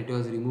repaired and it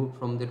was removed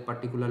from that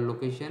particular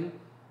location,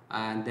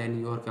 and then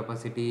your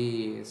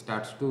capacity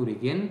starts to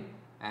regain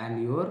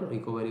and your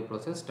recovery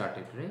process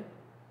started, right?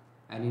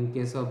 And in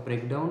case of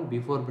breakdown,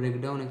 before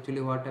breakdown,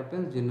 actually what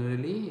happens,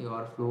 generally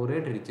your flow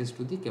rate reaches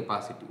to the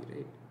capacity,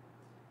 right?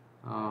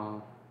 uh,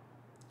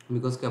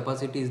 because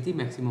capacity is the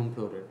maximum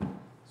flow rate.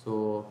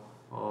 So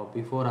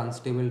before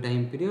unstable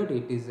time period,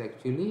 it is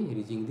actually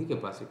reaching the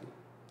capacity,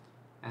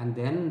 and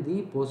then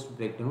the post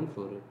breakdown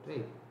flow rate,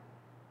 right?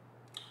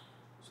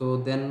 So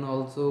then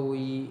also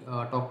we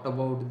talked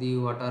about the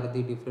what are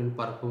the different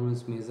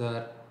performance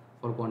measure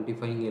for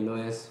quantifying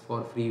LOS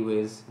for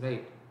freeways,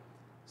 right?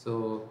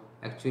 So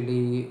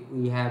actually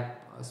we have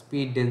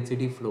speed,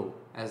 density, flow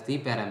as the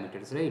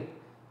parameters, right?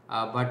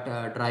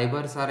 But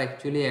drivers are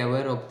actually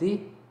aware of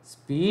the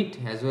speed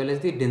as well as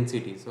the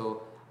density.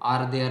 So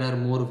there are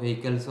more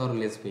vehicles or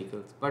less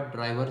vehicles, but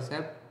drivers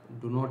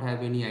do not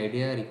have any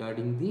idea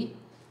regarding the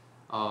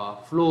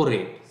flow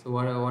rate. So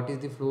what is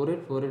the flow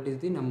rate? Flow rate is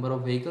the number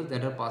of vehicles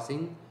that are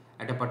passing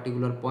at a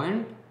particular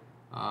point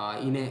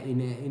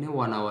in a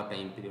 1 hour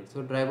time period.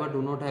 So driver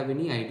do not have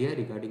any idea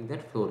regarding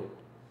that flow rate.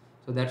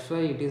 So that's why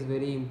it is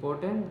very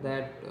important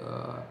that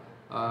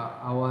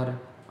our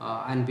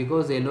and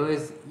because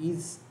LOS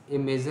is a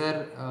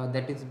measure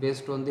that is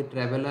based on the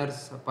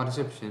traveler's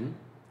perception,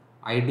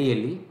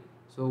 ideally,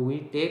 so we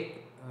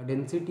take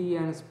density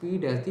and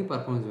speed as the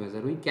performance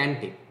measure, we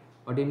can take.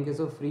 But in case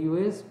of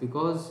freeways,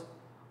 because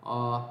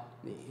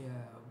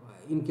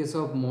in case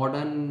of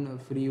modern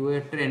freeway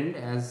trend,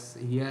 as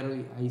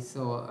here I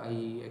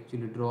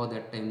actually draw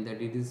that time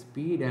that it is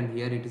speed and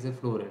here it is a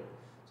flow rate.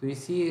 So you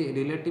see,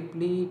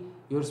 relatively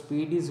your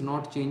speed is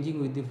not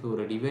changing with the flow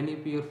rate. Even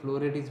if your flow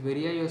rate is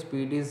very high, your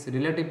speed is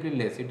relatively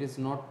less, it is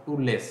not too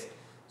less.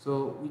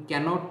 So we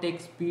cannot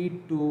take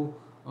speed to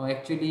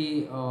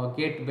actually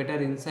get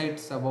better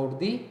insights about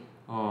the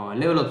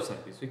level of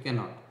service. We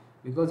cannot,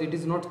 because it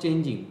is not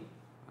changing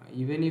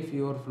even if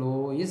your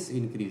flow is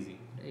increasing,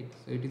 right?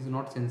 So it is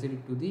not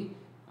sensitive to the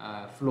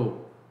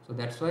flow. So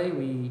that's why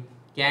we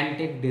can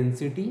take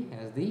density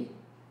as the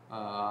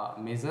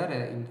measure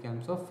in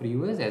terms of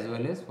freeways as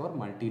well as for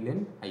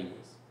multi-lane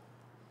highways.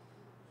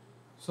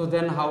 So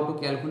then how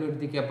to calculate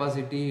the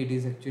capacity? It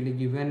is actually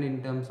given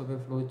in terms of a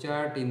flow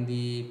chart in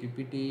the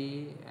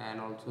PPT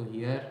and also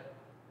here.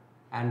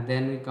 And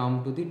then we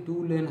come to the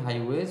two-lane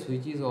highways,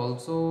 which is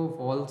also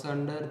falls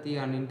under the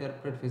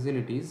uninterrupted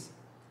facilities,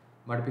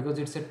 but because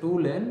it's a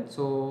two-lane,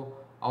 so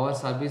our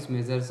service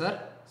measures are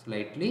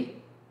slightly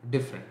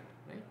different,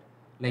 right?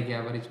 Like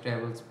average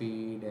travel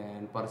speed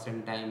and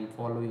percent time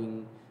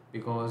following,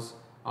 because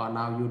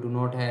now you do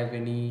not have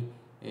any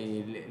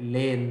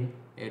lane,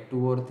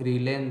 two or three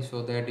lanes,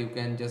 so that you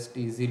can just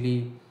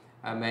easily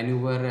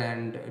maneuver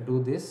and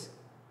do this.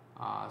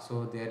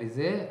 So there is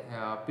a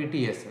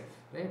PTSF,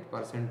 right?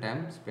 Percent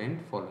time spent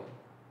following.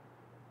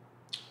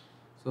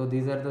 So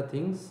these are the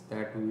things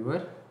that we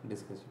were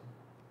discussing.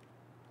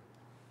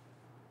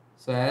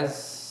 So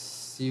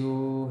as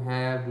you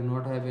do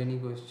not have any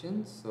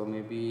questions, so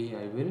maybe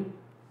I will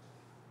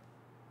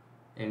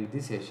end the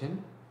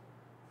session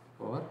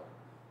for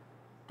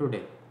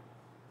today.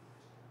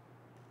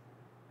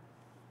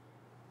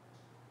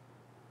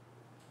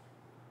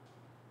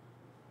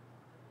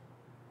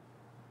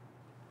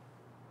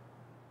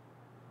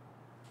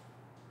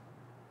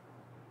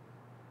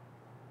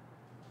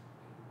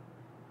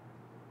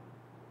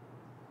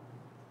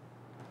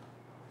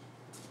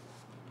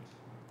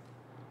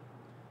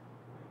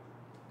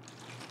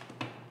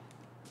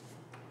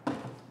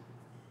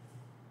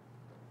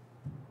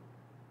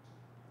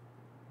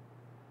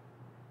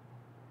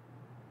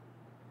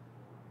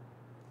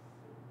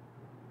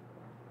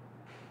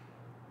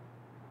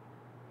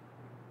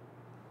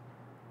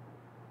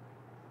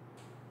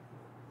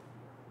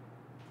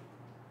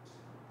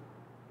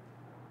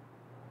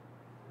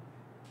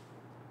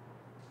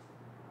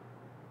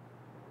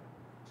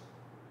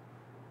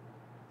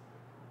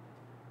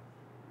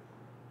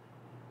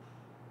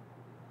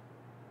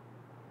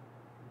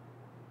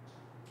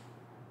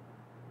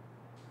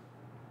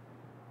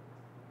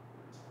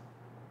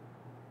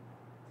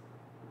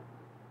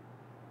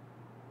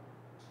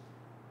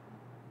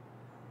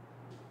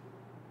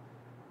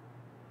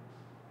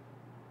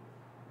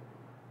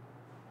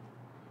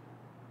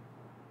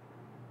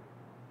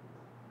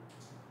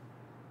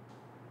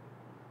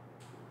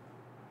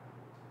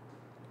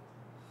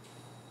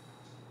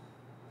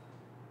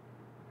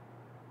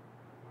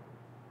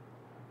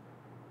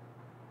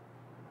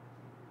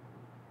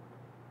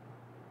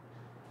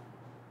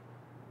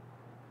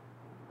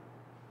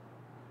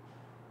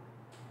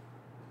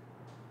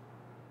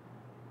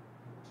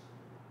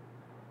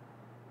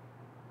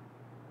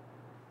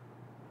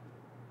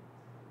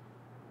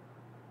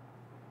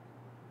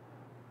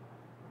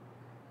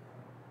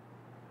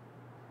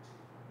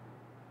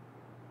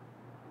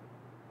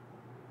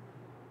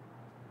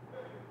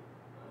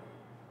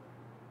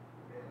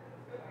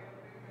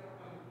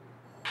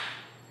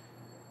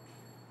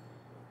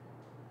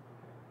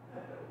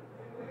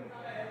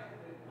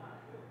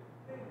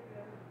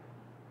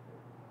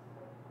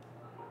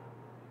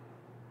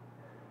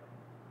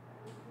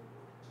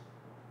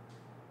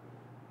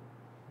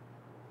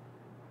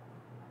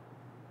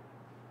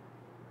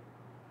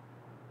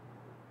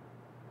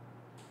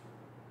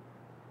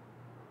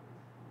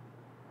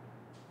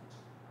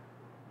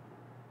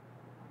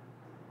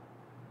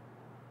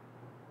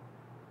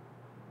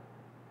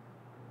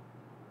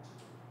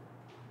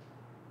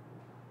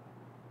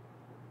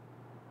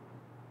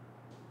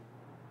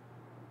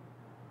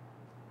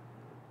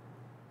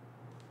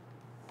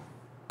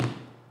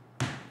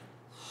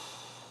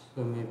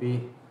 So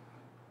maybe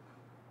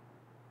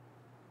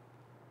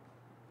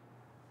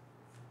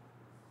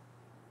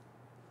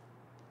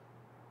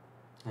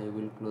I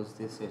will close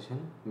this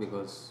session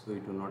because we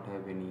do not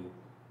have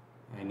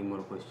any more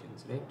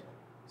questions, right?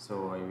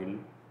 So I will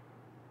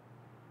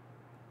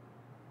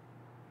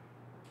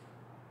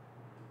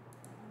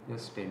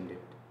just end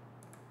it.